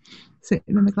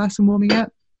 sitting in the glass and warming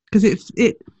up, because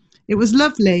it was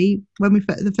lovely when we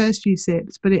the first few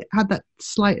sips, but it had that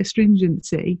slight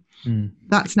astringency.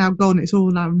 That's now gone. It's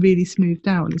all now really smoothed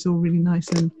out, and it's all really nice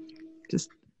and just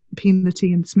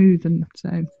peanutty and smooth. And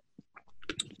so,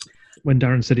 when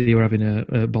Darren said you were having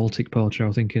a Baltic porter, I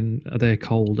was thinking, are they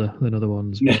colder than other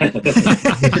ones?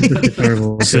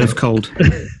 Terrible. Serve cold.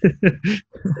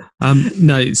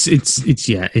 No, it's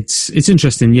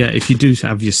interesting. Yeah, if you do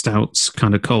have your stouts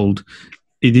kind of cold,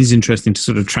 it is interesting to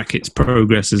sort of track its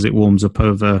progress as it warms up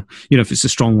over, if it's a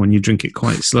strong one, you drink it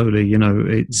quite slowly,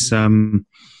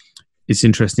 it's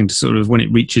interesting to sort of, when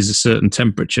it reaches a certain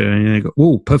temperature and you go,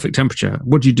 whoa, perfect temperature.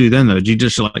 What do you do then though? Do you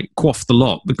just like quaff the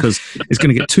lot because it's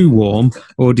going to get too warm,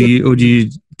 or do you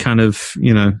kind of,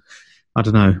 I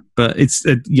don't know, but it's,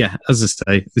 as I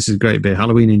say, this is great beer.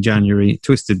 Halloween in January,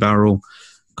 Twisted Barrel,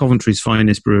 Coventry's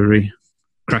finest brewery,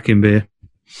 cracking beer.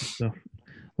 So,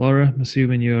 Laura, I'm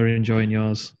assuming you're enjoying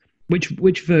yours.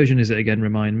 Which version is it again?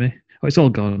 Remind me. Oh, it's all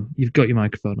gone. You've got your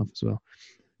microphone off as well.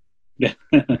 Yeah.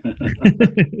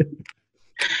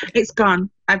 It's gone.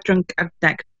 I've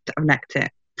necked it.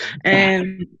 I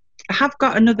have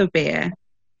got another beer.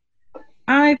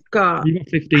 You got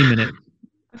 15 minutes.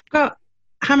 I've got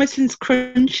Hamilton's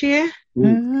Crunch here.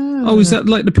 Oh, is that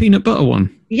like the peanut butter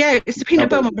one? Yeah, it's the peanut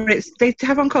butter one, but they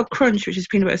have one called Crunch, which is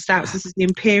peanut butter stout. So this is the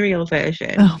imperial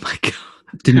version. Oh my god!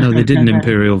 Didn't know they did an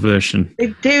imperial version.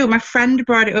 They do. My friend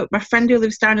brought it up. My friend who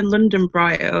lives down in London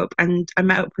brought it up, and I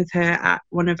met up with her at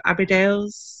one of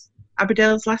Aberdale's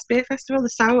last beer festival, the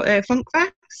Sour Funk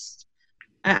Fest,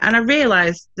 and I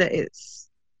realised that it's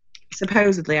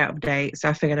supposedly out of date, so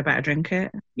I figured I better drink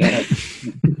it. Yeah.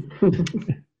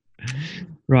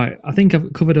 Right, I think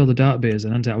I've covered all the dark beers,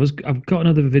 and I've got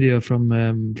another video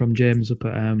from James up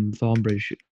at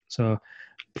Thornbridge. So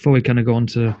before we kind of go on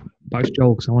to back to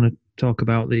Joel, because I want to talk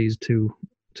about these two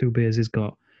beers he's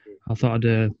got, I thought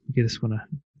I'd give this one a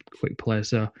quick play.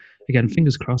 So again,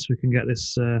 fingers crossed we can get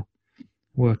this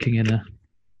working in a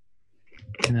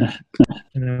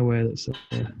way that's.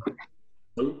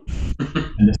 And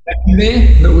the second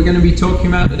beer that we're going to be talking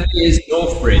about today is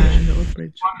Northbridge.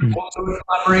 Northbridge. Also a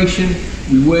collaboration.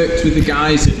 We worked with the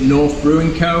guys at North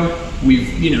Brewing Co.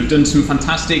 We've done some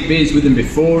fantastic beers with them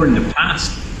before in the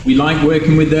past. We like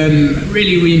working with them.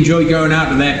 Really, we enjoy going out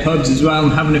to their pubs as well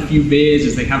and having a few beers,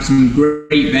 as they have some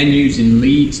great venues in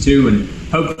Leeds too. And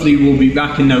hopefully we'll be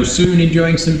back in those soon,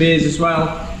 enjoying some beers as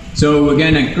well. So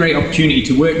again, a great opportunity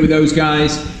to work with those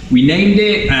guys. We named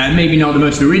it, maybe not the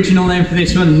most original name for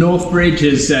this one, Northbridge,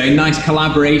 as a nice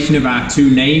collaboration of our two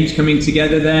names coming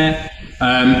together there.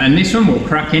 And this one we'll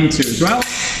crack into as well.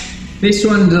 This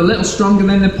one's a little stronger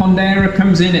than the Pondera,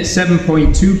 comes in at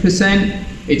 7.2%.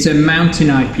 It's a mountain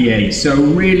IPA, so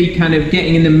really kind of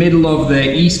getting in the middle of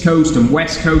the East Coast and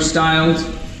West Coast styles.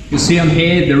 You'll see on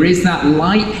here, there is that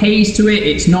light haze to it.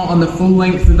 It's not on the full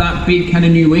length of that big kind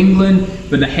of New England,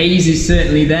 but the haze is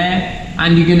certainly there.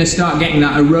 And you're going to start getting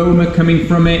that aroma coming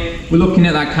from it. We're looking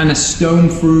at that kind of stone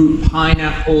fruit,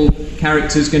 pineapple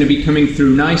characters going to be coming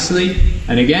through nicely.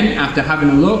 And again, after having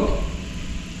a look,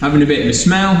 having a bit of a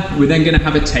smell, we're then going to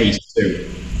have a taste too.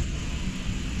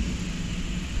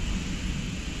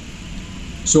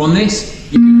 So on this,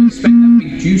 you can expect that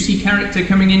big juicy character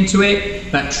coming into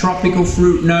it, that tropical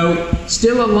fruit note,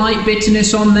 still a light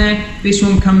bitterness on there. This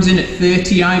one comes in at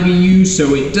 30 IBUs,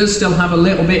 so it does still have a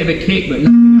little bit of a kick, but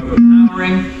nothing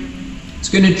overpowering. It's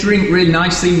going to drink really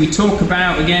nicely. We talk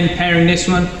about, again, pairing this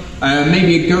one,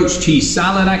 maybe a goat's cheese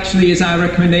salad actually is our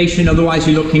recommendation. Otherwise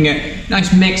you're looking at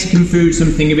nice Mexican food,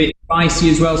 something a bit spicy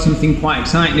as well, something quite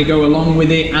exciting to go along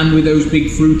with it, and with those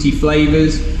big fruity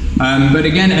flavours. But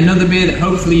again, another beer that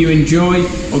hopefully you enjoy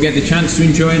or get the chance to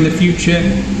enjoy in the future.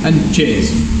 And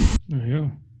cheers. There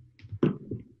you go.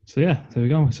 So yeah, there we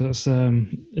go. So that's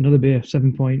another beer,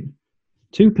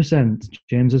 7.2%.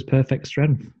 James's perfect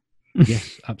strength.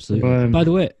 Yes, absolutely. By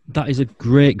the way, that is a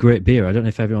great beer. I don't know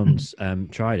if everyone's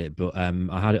tried it, but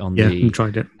I had it on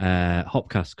tried it.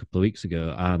 Hopcast a couple of weeks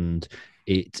ago, and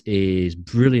it is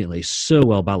brilliantly, so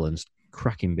well balanced,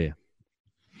 cracking beer.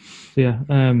 Yeah.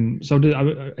 I'm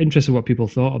interested in what people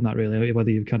thought on that. Really, whether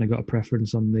you've kind of got a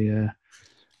preference on the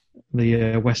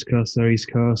West Coast or East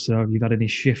Coast, or have you had any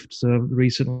shifts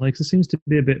recently? Because there seems to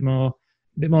be a bit more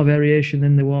variation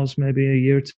than there was maybe a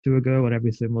year or two ago, when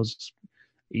everything was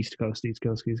East Coast.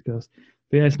 But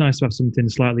yeah, it's nice to have something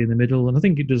slightly in the middle, and I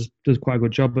think it does quite a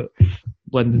good job at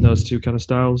blending those two kind of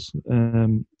styles. I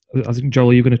think,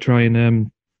 Joel, you're going to try and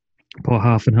pour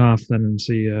half and half then, and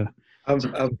see.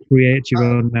 Create your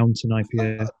own mountain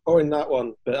IPA. I'm pouring that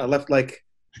one, but I left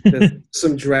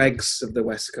some dregs of the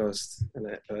West Coast in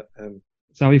it. But,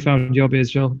 so how you found your beers,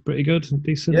 Joel? Pretty good,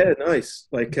 decent. Yeah, nice.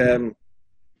 I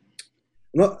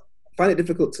find it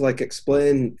difficult to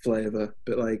explain flavour,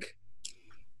 but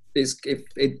it's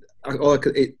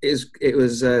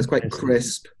quite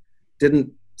crisp.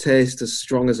 Didn't taste as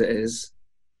strong as it is,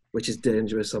 which is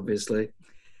dangerous, obviously.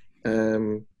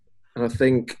 And I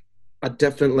think I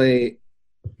definitely,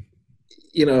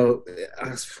 in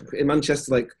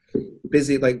Manchester,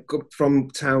 busy,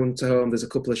 from town to home, there's a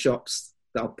couple of shops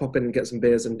that I'll pop in and get some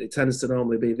beers, and it tends to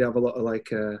normally be, they have a lot of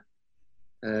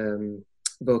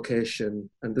vocation,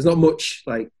 and there's not much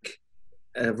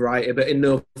variety, but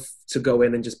enough to go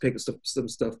in and just pick some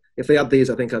stuff. If they had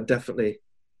these, I think I'd definitely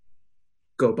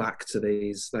go back to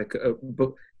these. But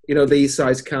these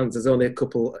size cans, there's only a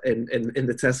couple in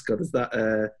the Tesco. There's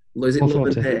that. Is it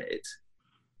Lemonade?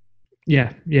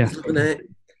 Yeah. Lemonade.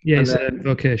 Yeah, it's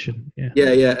vocation. Yeah.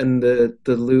 Yeah, and the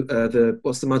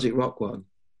what's the Magic Rock one?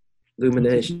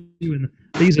 Illumination.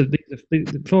 These are the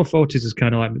 440s is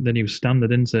kind of like the new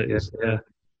standard, isn't it? Yeah.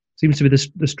 Seems to be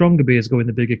the stronger beers go in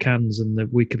the bigger cans, and the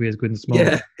weaker beers go in the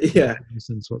smaller. Yeah.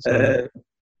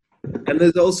 And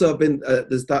there's also been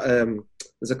there's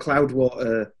a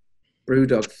Cloudwater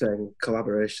Brewdog thing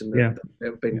collaboration that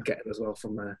they've been getting as well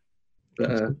from there.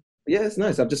 But yeah, it's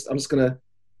nice. I'm just gonna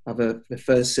have the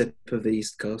first sip of the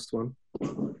East Coast one.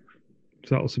 So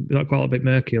that was quite a bit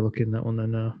murkier looking, that one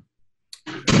then.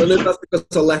 But that's because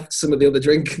I left some of the other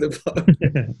drink in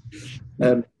the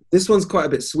bar. This one's quite a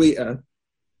bit sweeter.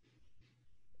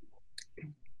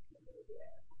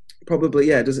 Probably,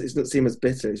 yeah. It doesn't seem as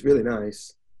bitter. It's really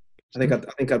nice. I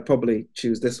think I'd probably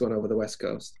choose this one over the West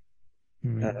Coast.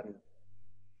 But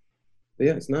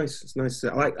yeah, it's nice. It's nice.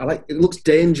 I like. It looks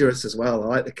dangerous as well. I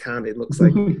like the can. It looks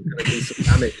like it's going to do some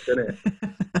damage, doesn't it?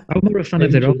 I'm more a fan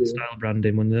of their old style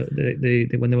branding when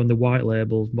they're on the white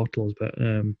label bottles, but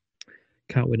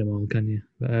can't win them all, can you?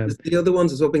 But, the other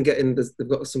ones as well. Been getting. They've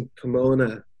got some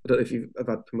Pomona. I don't know if you've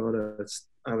had Pomona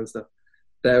and stuff.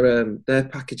 Their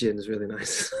packaging is really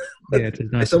nice. Yeah, it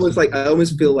is nice. It's almost like I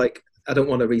almost feel like I don't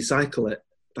want to recycle it.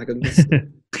 Like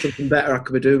something better I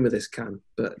could be doing with this can,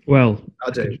 but I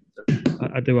do.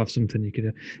 I do have something you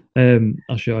could do.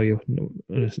 I'll show you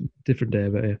on a different day,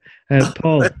 but yeah.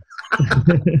 Paul,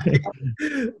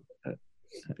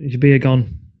 is your beer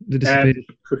gone? Did it disappear?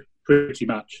 Pretty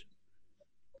much.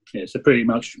 Yeah, so pretty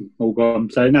much all gone.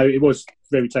 So no, it was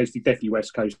very tasty, definitely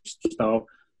West Coast style.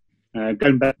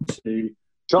 Going back to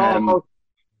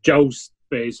Joel's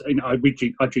beers, I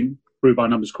drink brew by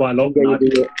numbers quite a lot.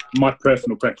 My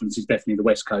personal preference is definitely the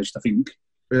West Coast. I think.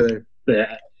 Really.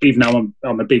 Even though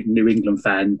I'm a big New England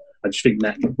fan, I just think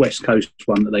that West Coast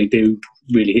one that they do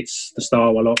really hits the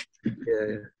style a lot.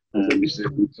 Yeah.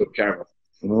 Yeah.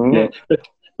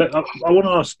 But I want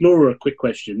to ask Laura a quick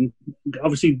question.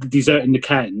 Obviously, dessert in the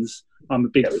cans. I'm a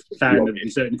big fan of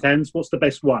dessert in the cans. What's the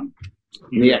best one?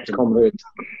 The ex-convict.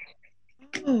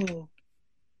 Oh.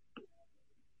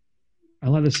 I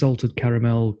like the salted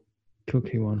caramel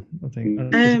cookie one, I think.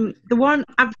 The one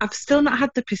I've still not had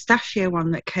the pistachio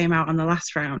one that came out on the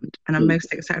last round, and I'm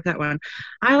most excited for that one.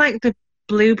 I like the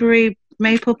blueberry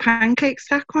maple pancake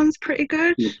stack one's pretty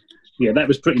good. Yeah, that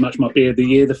was pretty much my beer of the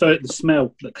year. The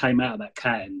smell that came out of that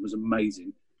can was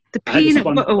amazing. The peanut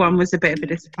butter one was a bit of a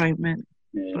disappointment.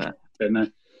 Yeah, but no.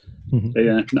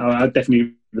 Yeah, no, I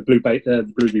definitely the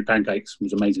blueberry pancakes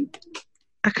was amazing.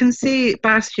 I can see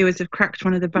bar stewards have cracked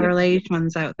one of the barrel aged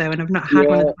ones out there, and I've not had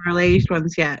one of the barrel aged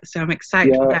ones yet, so I'm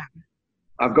excited for that.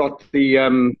 I've got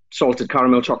the salted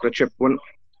caramel chocolate chip one.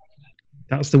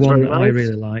 That's the one that I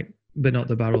really like, but not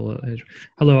the barrel aged.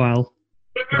 Hello, Al.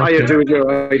 How you doing? You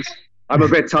right? I'm a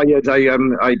bit tired. I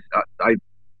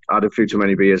had a few too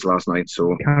many beers last night,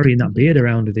 so carrying that beard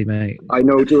around with you, mate. I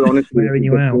know, dude. Honestly, wearing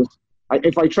you out.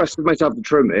 If I trusted myself to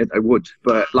trim it, I would.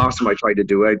 But last time I tried to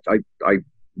do it, I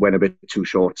went a bit too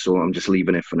short, so I'm just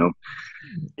leaving it for now.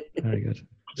 Very good.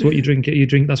 So what you drink?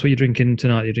 That's what you're drinking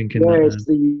tonight. You're drinking. Yeah, it's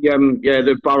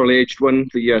the barrel aged one,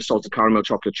 the salted caramel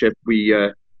chocolate chip. We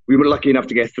were lucky enough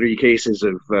to get 3 cases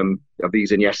of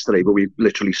these in yesterday, but we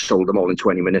literally sold them all in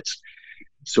 20 minutes.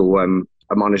 So I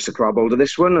managed to grab hold of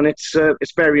this one, and it's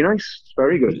very nice. It's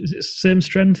very good. Is it same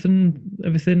strength and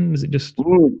everything? Is it just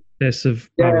this of?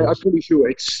 Yeah, I'm pretty sure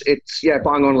it's bang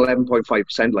on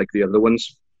 11.5% like the other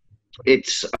ones.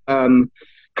 It's trying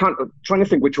to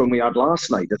think which one we had last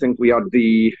night. I think we had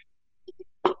the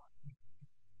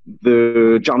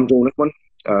jam donut one,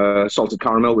 salted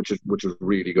caramel, which was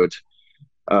really good.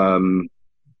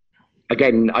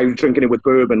 Again, I was drinking it with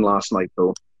bourbon last night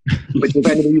though. But if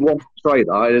anybody wants to try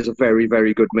that, it is a very,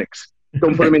 very good mix.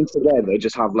 Don't put them in together,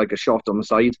 just have like a shot on the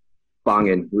side.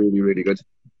 Banging, really, really good.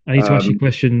 I need to ask you a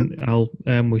question, Al.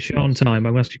 We're short on time.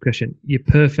 I'm going to ask you a question. Your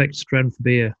perfect strength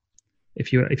beer.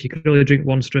 If you could only drink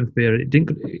one strength beer,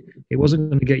 it wasn't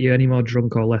going to get you any more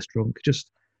drunk or less drunk.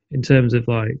 Just in terms of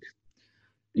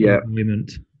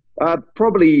enjoyment.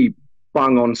 Probably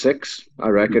bang on 6, I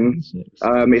reckon. 6.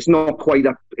 It's not quite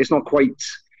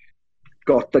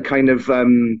got the kind of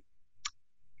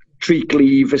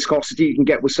treacly viscosity you can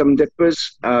get with some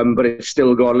dippers, but it's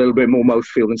still got a little bit more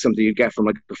mouthfeel than something you get from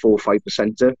like a 4 or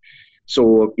 5%.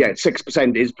 So yeah,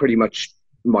 6% is pretty much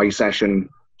my session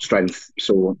strength.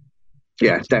 So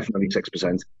yeah, definitely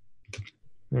 6%.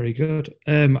 Very good.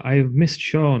 I've missed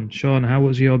Sean. Sean, how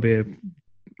was your beer?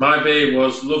 My beer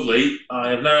was lovely. I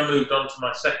have now moved on to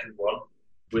my second one,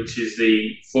 which is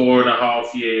the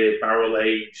 4.5-year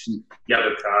barrel-aged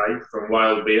Yadokai from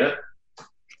Wild Beer,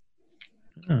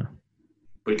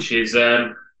 which is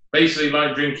basically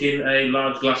like drinking a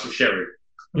large glass of sherry.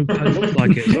 I look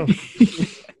like it as well.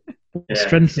 What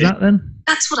strength is that then?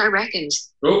 That's what I reckoned.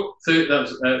 Oh,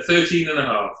 that's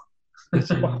 13.5.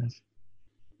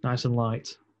 Nice and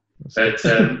light. But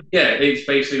it's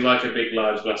basically like a big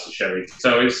large glass of sherry,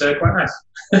 so it's quite nice.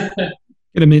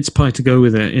 Get a mince pie to go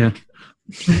with it. Yeah.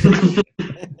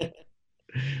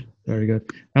 Very good.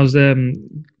 How's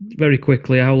very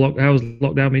quickly? How's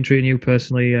lockdown been treating you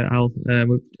personally, Al?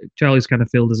 Charlie's kind of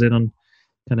filled us in on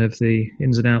kind of the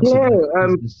ins and outs. Yeah,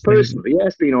 personally, yeah,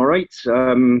 it's been all right.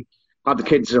 Had the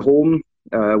kids at home,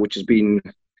 which has been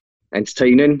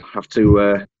entertaining. Have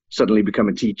to suddenly become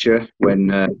a teacher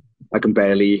when I can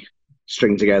barely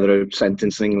string together a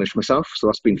sentence in English myself. So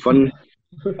that's been fun.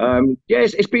 Yeah,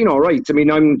 it's been all right. I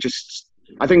mean,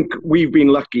 I think we've been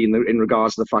lucky in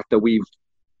regards to the fact that we've,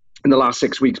 in the last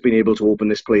 6 weeks, been able to open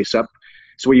this place up.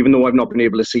 So even though I've not been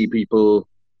able to see people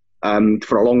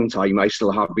for a long time, I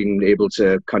still have been able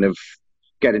to kind of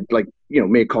get it, like, you know,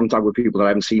 make contact with people that I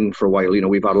haven't seen for a while. You know,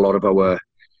 we've had a lot of our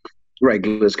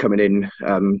regulars coming in,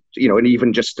 you know, and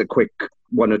even just a quick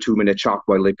 1 or 2 minute chat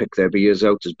while they pick their beers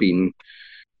out has been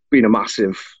a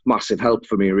massive help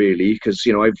for me, really, because,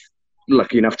 you know, I've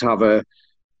lucky enough to have a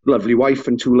lovely wife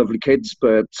and 2 lovely kids,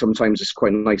 but sometimes it's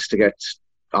quite nice to get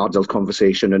adult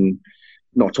conversation and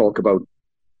not talk about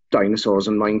dinosaurs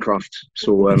and Minecraft.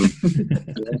 So it's been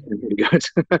pretty good.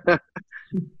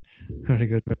 Very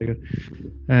good, very good.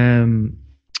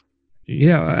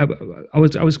 Yeah, I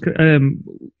was.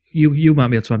 You might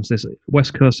be able to answer this.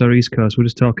 West Coast or East Coast? We're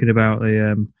just talking about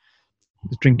the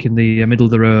drinking the middle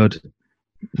of the road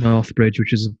North Bridge,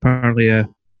 which is apparently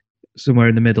somewhere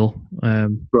in the middle.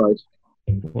 Right.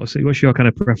 What's your kind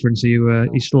of preference? Are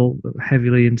you still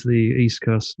heavily into the East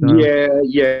Coast?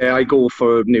 Yeah. I go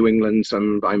for New England.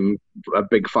 I'm a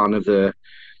big fan of the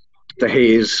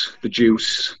haze, the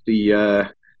juice,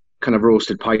 the kind of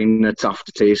roasted pine nuts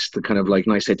aftertaste, the kind of like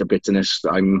nice hit of bitterness.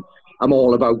 I'm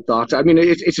all about that. I mean,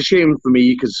 it's a shame for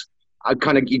me because you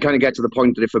kind of get to the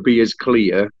point that if a beer is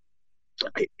clear,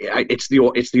 it's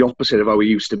the opposite of how it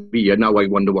used to be, and now I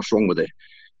wonder what's wrong with it,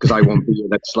 because I want beer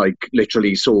that's like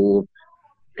literally so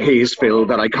haze filled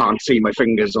that I can't see my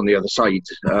fingers on the other side.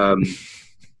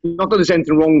 Not that there's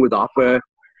anything wrong with that, but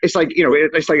it's like, you know,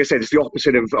 it's like I said, it's the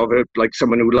opposite of like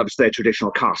someone who loves their traditional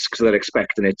casks. They're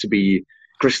expecting it to be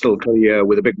crystal clear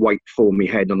with a big white foamy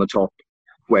head on the top,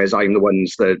 whereas I'm the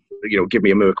ones that, you know, give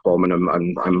me a Merc bomb and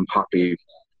I'm happy.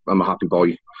 I'm a happy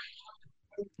boy.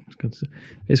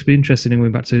 It's been interesting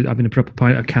going back to having a proper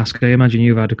pint of cask. I imagine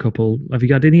you've had a couple. Have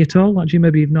you had any at all? Actually,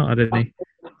 maybe you've not had any.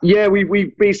 Yeah,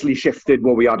 we basically shifted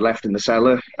what we had left in the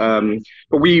cellar.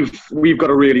 But we've got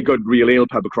a really good real ale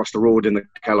pub across the road in the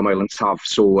Kellam Islands Tave.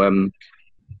 So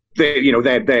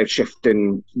they're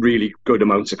shifting really good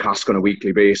amounts of cask on a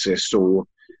weekly basis. So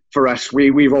for us,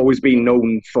 we've always been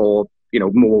known for, you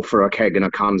know, more for a keg and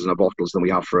a cans and a bottles than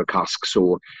we have for a cask.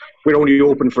 So we're only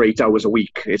open for 8 hours a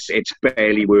week. It's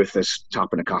barely worth us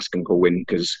tapping a cask and go in,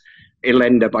 because it'll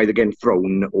end up either getting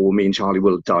thrown or me and Charlie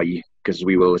will die because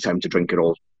we will attempt to drink it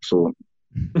all. So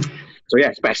yeah,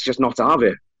 it's best just not to have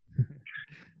it.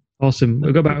 Awesome.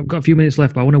 We've got a few minutes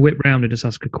left, but I want to whip round and just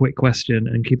ask a quick question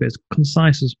and keep it as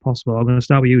concise as possible. I'm going to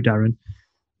start with you, Darren.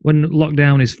 When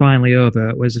lockdown is finally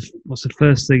over, what's the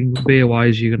first thing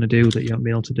beer-wise you're going to do that you haven't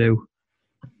been able to do?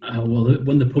 Well,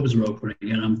 when the pubs are opening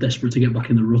and I'm desperate to get back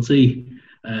in the rutty,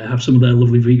 have some of their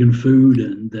lovely vegan food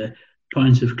and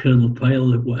pints of Colonel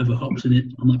Pale, whatever hops in it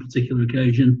on that particular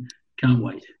occasion. Can't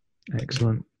wait.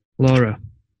 Excellent. Laura?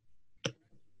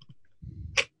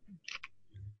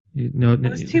 I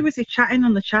was too busy chatting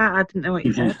on the chat. I didn't know what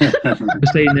you said. I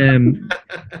was saying,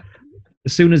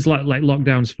 as soon as like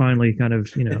lockdown's finally kind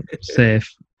of, you know, safe,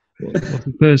 what's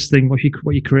the first thing? What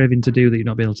you craving to do that you're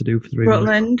not being able to do for 3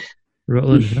 months?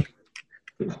 Rutland.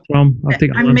 Yeah. Tom,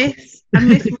 I miss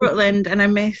Rutland, and I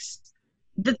miss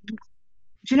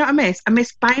do you know what I miss? I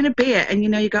miss buying a beer and, you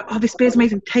know, you go, oh, this beer's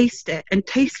amazing, taste it, and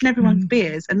tasting everyone's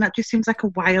beers, and that just seems like a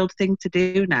wild thing to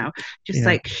do now. Just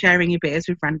like sharing your beers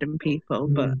with random people.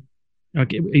 But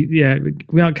okay, yeah,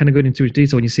 we aren't kind of going into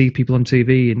detail when you see people on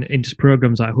TV and in just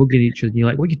programs like hugging each other, and you're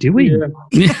like, what are you doing?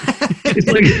 Yeah. It's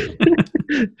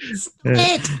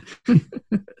like,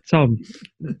 Tom,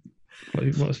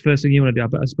 what's the first thing you want to do?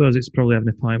 But I suppose it's probably having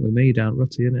a pint with me down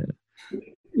Rutty, isn't it?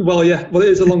 Well, yeah. Well, it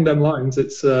is along them lines.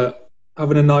 It's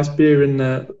having a nice beer in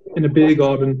a beer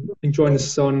garden, enjoying the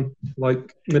sun,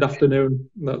 like mid-afternoon.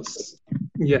 That's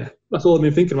all I've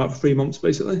been thinking about for 3 months,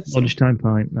 basically. So. Lunchtime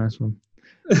pint, nice one.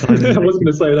 I wasn't going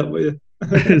to say that, but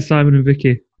yeah. Simon and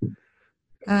Vicky.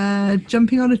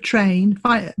 Jumping on a train,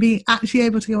 being actually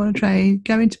able to go on a train,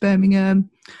 go into Birmingham,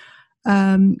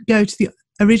 go to the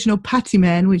original Patty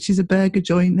Men, which is a burger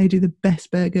joint. They do the best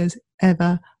burgers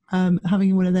ever.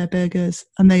 Having one of their burgers,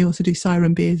 and they also do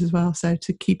Siren beers as well. So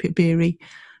to keep it beery,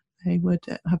 they would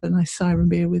have a nice Siren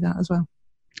beer with that as well.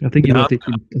 I think you're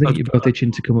both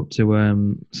itching to come up to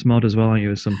Smod as well, aren't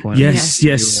you? At some point. Yes.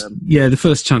 Yeah, the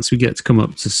first chance we get to come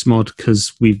up to Smod,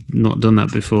 because we've not done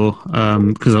that before.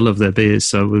 Because I love their beers,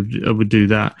 so I would do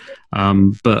that.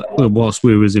 But whilst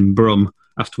we was in Brum,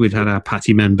 after we'd had our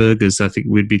Patty Men burgers, I think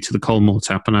we'd be to the Colmore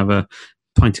tap and have a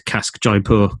pint of Cask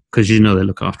Jaipur, because they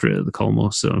look after it at the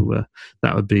Colmore. So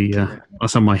that would be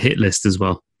that's on my hit list as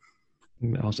well.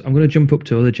 Awesome. I'm going to jump up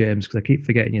to other James because I keep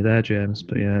forgetting you there, James.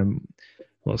 But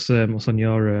what's on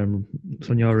your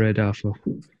radar for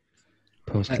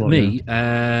post me?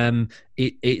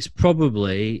 It's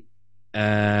probably.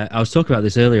 I was talking about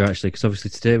this earlier actually, because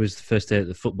obviously today was the first day that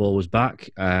the football was back,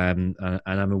 and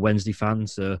I'm a Wednesday fan,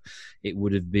 so it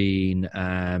would have been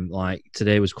like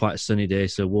today was quite a sunny day,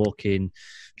 so walking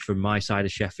from my side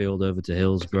of Sheffield over to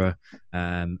Hillsborough,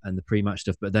 and the pre-match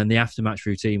stuff, but then the after-match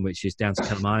routine, which is down to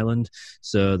Kelham Island,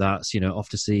 so that's off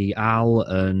to see Al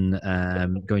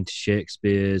and going to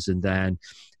Shakespeare's, and then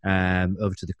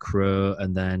over to the Crow,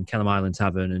 and then Kelham Island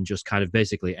Tavern, and just kind of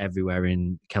basically everywhere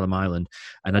in Kelham Island.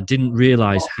 And I didn't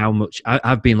realise how much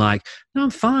I've been like, no,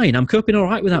 I'm fine, I'm coping all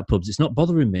right with that pubs, it's not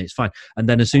bothering me, it's fine. And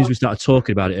then as soon as we started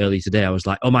talking about it earlier today, I was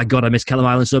like, oh my god, I miss Kelham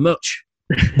Island so much.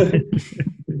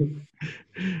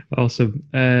 Awesome.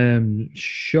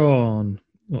 Sean,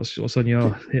 what's on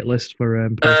your hit list for?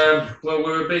 Well, we've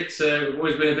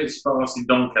always been a bit sparse in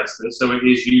Doncaster, so it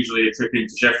is usually a trip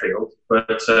into Sheffield.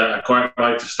 But I quite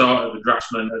like to start at the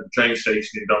Draftsman at the train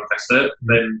station in Doncaster,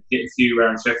 then get a few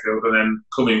around Sheffield, and then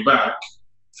coming back,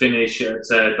 finish at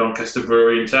Doncaster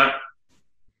Brewery and Tap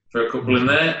for a couple in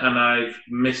there. And I've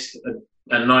missed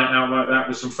a night out like that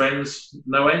with some friends,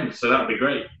 no end. So that'd be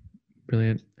great.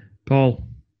 Brilliant, Paul.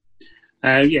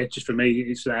 Just for me,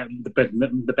 it's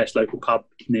the best local pub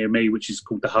near me, which is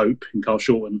called The Hope in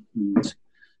Carshalton, and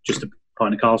just a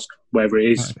pint of cask, wherever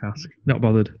it is. Not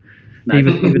bothered. No.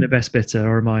 Even a best bitter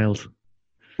or a mild.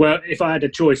 Well, if I had a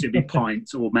choice, it'd be pint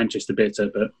or Manchester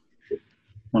bitter, but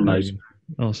one of those.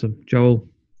 Awesome, Joel.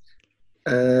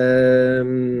 So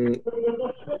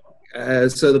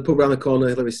the pub around the corner,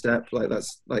 Hillary Step,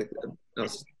 that's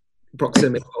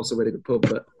proximity, also a really good pub,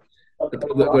 but the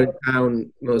pub that we're in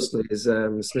town mostly is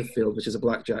Smithfield, which is a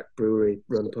blackjack brewery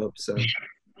run pub. So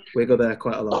we go there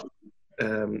quite a lot.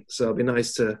 So it'd be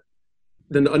nice to.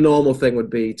 A normal thing would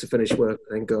be to finish work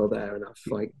and then go there and have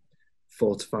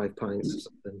 4 to 5 pints or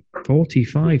something.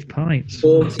 45 pints.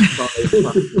 45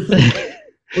 pints.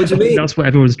 What do you mean? That's what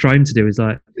everyone's trying to do. Is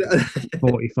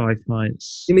 45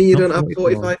 pints. You mean you don't have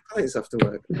 45 pints after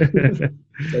work?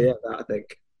 So yeah, that I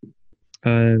think.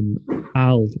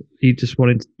 Al, you just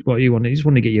wanted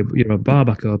to get your own bar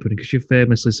back open, because you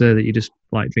famously say that you just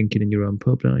like drinking in your own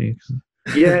pub, don't you?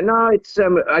 Yeah, no, it's.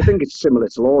 I think it's similar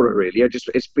to Laura, really.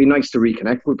 It's been nice to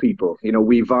reconnect with people.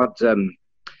 We've had,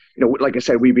 like I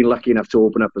said, we've been lucky enough to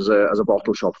open up as a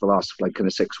bottle shop for the last kind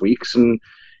of 6 weeks, and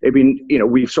it's been,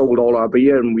 we've sold all our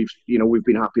beer, and we've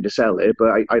been happy to sell it.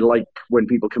 But I like when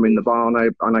people come in the bar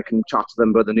and I can chat to them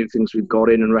about the new things we've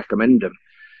got in and recommend them.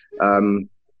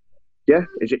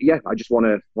 I just want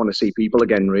to see people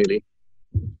again, really.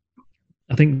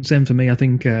 I think same for me. I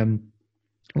think,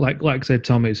 like I said,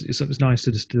 Tom, it's nice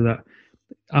to just do that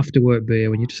after work beer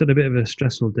when you just had a bit of a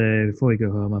stressful day before you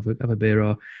go home. Have a beer,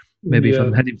 or maybe if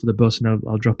I'm heading for the bus and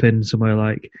I'll drop in somewhere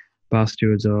like Bar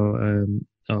Stewards or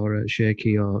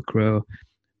Shaky or Crow.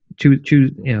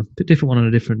 Choose a different one on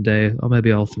a different day, or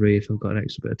maybe all three if I've got an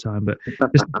extra bit of time. But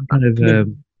just kind of.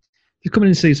 You come in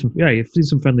and see you've seen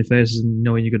some friendly faces and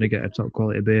knowing you're going to get a top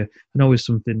quality beer, and always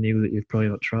something new that you've probably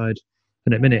not tried.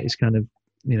 And at the minute, it's kind of,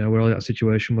 we're all in that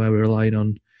situation where we're relying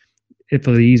on, if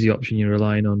for the easy option, you're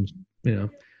relying on,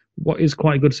 what is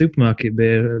quite a good supermarket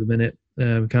beer at the minute.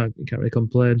 Can't really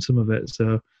complain, some of it.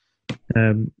 So,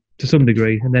 to some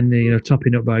degree, and then,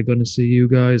 topping up by going to see you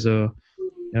guys or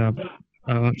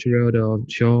Archie Road or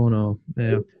Sean or,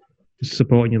 just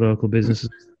supporting your local businesses.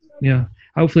 Yeah.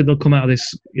 Hopefully they'll come out of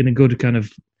this in a good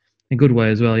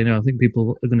way as well. I think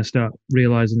people are going to start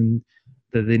realising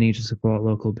that they need to support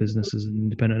local businesses, and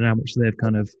depending on how much they've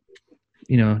kind of,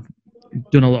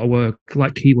 done a lot of work,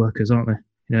 like key workers, aren't they?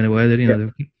 In a way that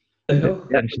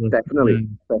definitely.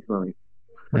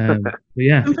 But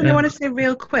yeah, something I want to say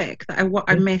real quick that what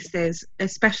I miss is,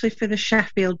 especially for the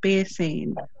Sheffield beer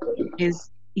scene, is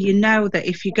that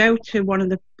if you go to one of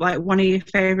your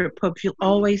favourite pubs, you'll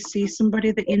always see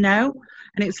somebody that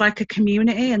and it's like a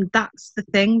community, and that's the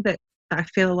thing that I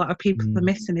feel a lot of people are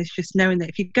missing, is just knowing that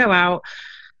if you go out,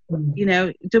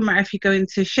 it doesn't matter if you're going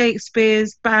to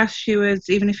Shakespeare's, Bar Stewards,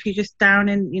 even if you're just down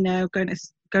in,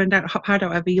 going down Hop Hard or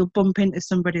whatever, you'll bump into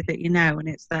somebody that and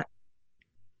it's that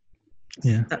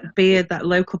beer, that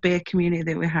local beer community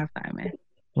that we have that I miss.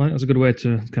 Well, that's a good way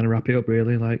to kind of wrap it up,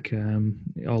 really. Like,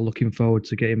 all looking forward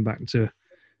to getting back to,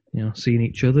 seeing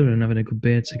each other and having a good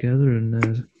beer together.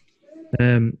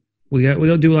 And we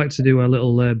do like to do a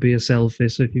little beer selfie.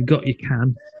 So if you've got your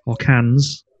can or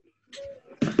cans,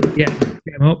 get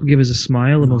them up, give us a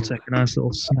smile, and we'll take a nice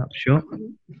little snapshot.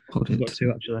 I've got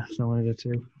two actually, so I want to go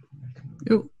two.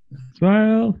 Cool.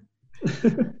 Smile.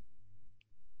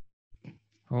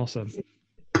 Awesome.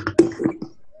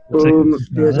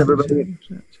 Cheers, everybody.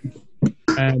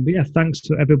 But yeah, thanks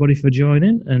to everybody for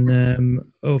joining, and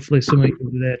hopefully some of you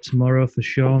will be there tomorrow for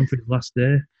Sean for his last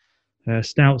day.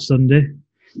 Stout Sunday.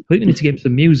 I think we need to get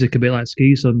some music a bit like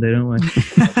Ski Sunday, don't we?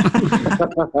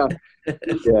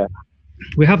 Yeah.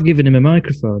 We have given him a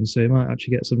microphone, so he might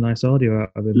actually get some nice audio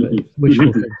out of him, but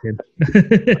wishful thinking.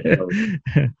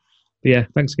 But yeah,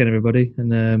 thanks again, everybody.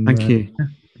 And thank you.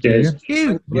 Cheers. Thank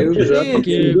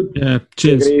you. Yeah,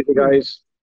 cheers. Take it easy, guys.